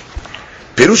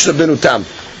 Pirush Rabbeinu Tam.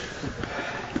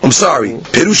 I'm sorry,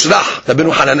 Pirush Rach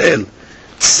Rabbeinu Hananel.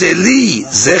 Tzeli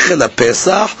zechel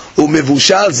lePesach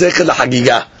umevushal zechel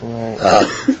leHagigah.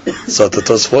 So the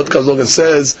Tosafot comes along and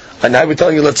says, and now we're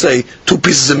telling you, let's say, two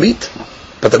pieces of meat.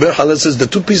 But the Rebbe Halal says the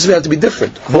two pieces have to be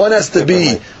different. One has to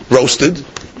be roasted,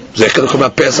 zechel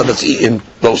leKorban Pesach that's eaten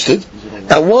roasted,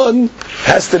 and one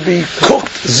has to be cooked,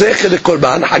 zechel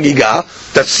leKorban Hagigah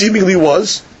that seemingly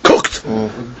was cooked.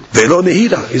 Velo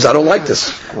nehira. He says, I don't like this.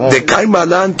 Dekai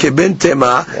malan keben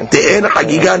tema de'en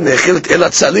Hagigah nechelet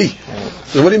elat tzali.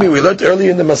 So what do you mean? We learned earlier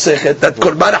in the Masechet that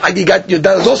Korban Hagigat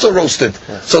Yudan is also roasted.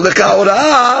 So the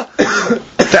Ka'orah,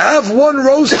 to have one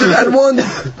roasted and one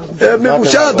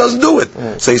mevushal doesn't do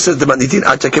it. So he says, the Manitin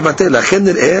Achakevate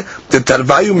Lachen Ner'eh the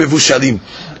Tarvayu Mevushalim.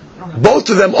 Both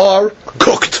of them are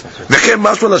cooked. V'chem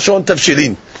mashma lashon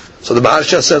tavshilin. So the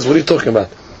Maharsha says, what are you talking about?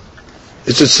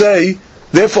 It should say,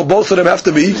 therefore both of them have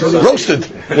to be roasted.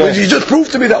 You just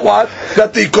proved to me that what?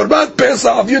 That the Korban Pesach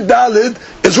of Yud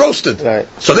Dalid is roasted.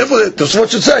 So therefore, that's what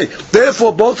should say.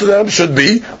 Therefore both of them should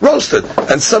be roasted.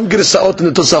 And some Girisaot in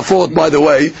the Tosafot, by the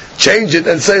way, change it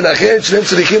and say, Lachen Shneim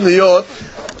Tzrichim Liyot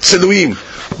Tziluim.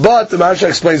 But the Maharsha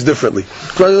explains differently.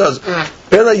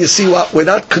 You see what? We're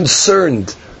not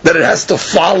concerned that it has to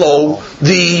follow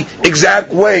the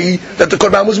exact way that the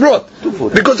Korban was brought.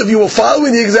 Because if you were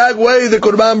following the exact way the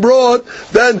Korban brought,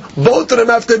 then both of them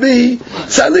have to be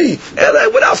Sali.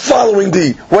 And we're not following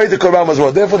the way the Korban was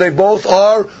brought. Therefore they both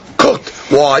are cooked.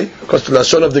 Why? Because the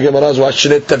Lashon of the Gemara is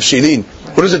Shnet Tavshilin.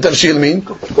 What does the Tavshil mean?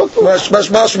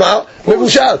 Mashma,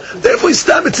 Mevushal. Therefore it's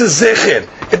a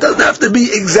Zecher. It doesn't have to be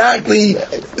exactly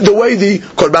the way the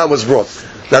Korban was brought.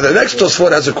 Now the next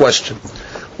Tosfot has a question.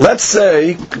 Let's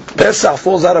say Pesach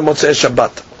falls out of Motzei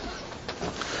Shabbat.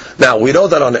 Now we know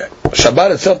that on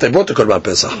Shabbat itself they brought the Korban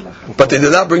Pesach, but they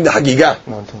did not bring the Hagigah.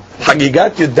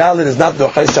 Hagigat Yudalin is not the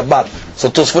Chai Shabbat. So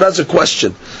Tosfot has a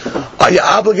question: are you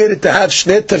obligated to have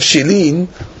Shnei Tavshilin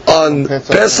on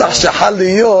Pesach Shehal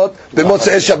Liyot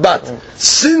b'Motzei Shabbat,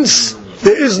 since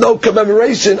there is no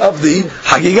commemoration of the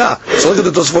Hagigah? So look at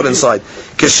the Tosfot inside.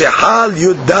 Keshehal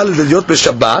Yudal Liyot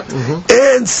b'Shabbat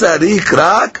en Sarik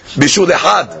Rak b'Shul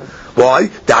Echad. Why?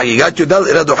 The Hagigat Yudal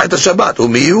ila Duchat Shabbat.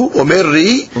 Umiyu Omer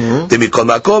Ri Demikol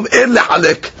Makom En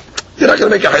Lehalek. You're not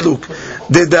going to make a haluk.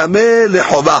 Dedame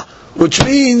lechova, which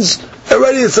means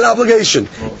already it's an obligation.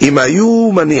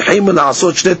 Imayu manihim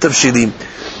la'asot shnei tavshilim.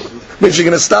 Means you're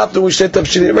going to stop doing shnei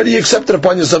tavshilim. Already you accepted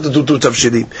upon yourself to do two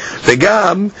tavshilim.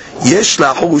 Vegam yesh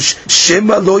lahush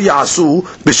shema lo yasu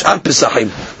b'shar pesachim.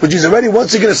 Which is already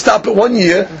once you're going to stop it 1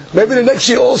 year, maybe the next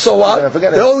year also what?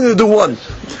 They're only going to do one.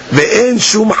 Ve'en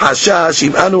shum hashash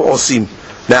im anu osim.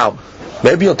 Now,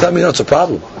 maybe you'll tell me that's a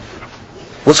problem.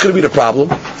 What's going to be the problem?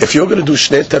 If you're going to do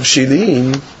Shnei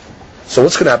Tavshilin, so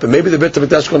what's going to happen? Maybe the Beit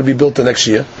HaMikdash is going to be built the next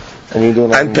year,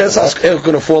 and Pesach is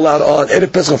going to fall out on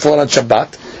Erev Pesach, going to fall on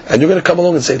Shabbat, and you're going to come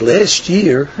along and say, last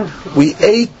year we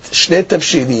ate Shnei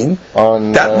Tavshilin.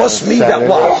 That must mean that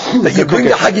what? That you bring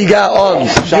the Hagigah on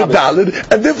Yud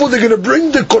Daled, and therefore they're going to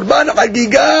bring the Korban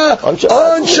Hagigah on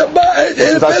Shabbat.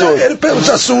 Erev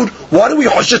Pesach Asur. Why do we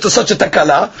hush it to such a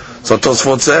takala? So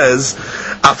Tosfot says,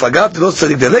 אף אגב לא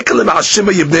צריך דלקה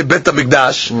למעשמה יבנה בית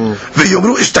המקדש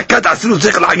ויאמרו השתקעת עשינו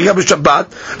זכר לחגיגה בשבת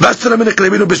ועשרה מן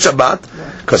הקרבינו בשבת,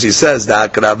 because he says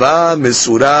ההקרבה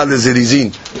מסורה לזריזין.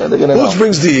 Who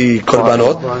brings the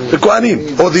korbanot? The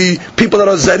Kohanim, or the people that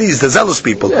are zariz, the zealous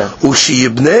people.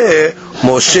 ושיבנה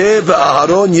משה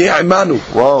ואהרון יהיה עמנו.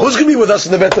 Who's going to be with us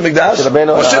in the Beit HaMikdash?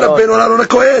 Moshe Rabbeinu and Aaron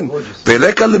HaKohen.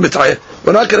 ולקה למתעה.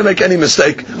 We're not going to make any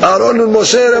mistake. Aaron and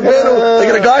Moshe Rabbeinu, they're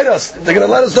going to guide us. They're going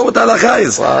to let us know what the halakha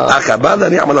is.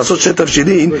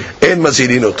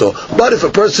 But if a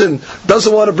person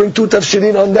doesn't want to bring 2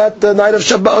 tafshilin on that night of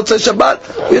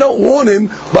Shabbat, we don't warn him,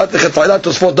 but the Chetfilah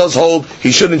Tosfot does hold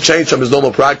he shouldn't change from his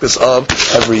normal practice of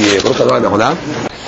every year.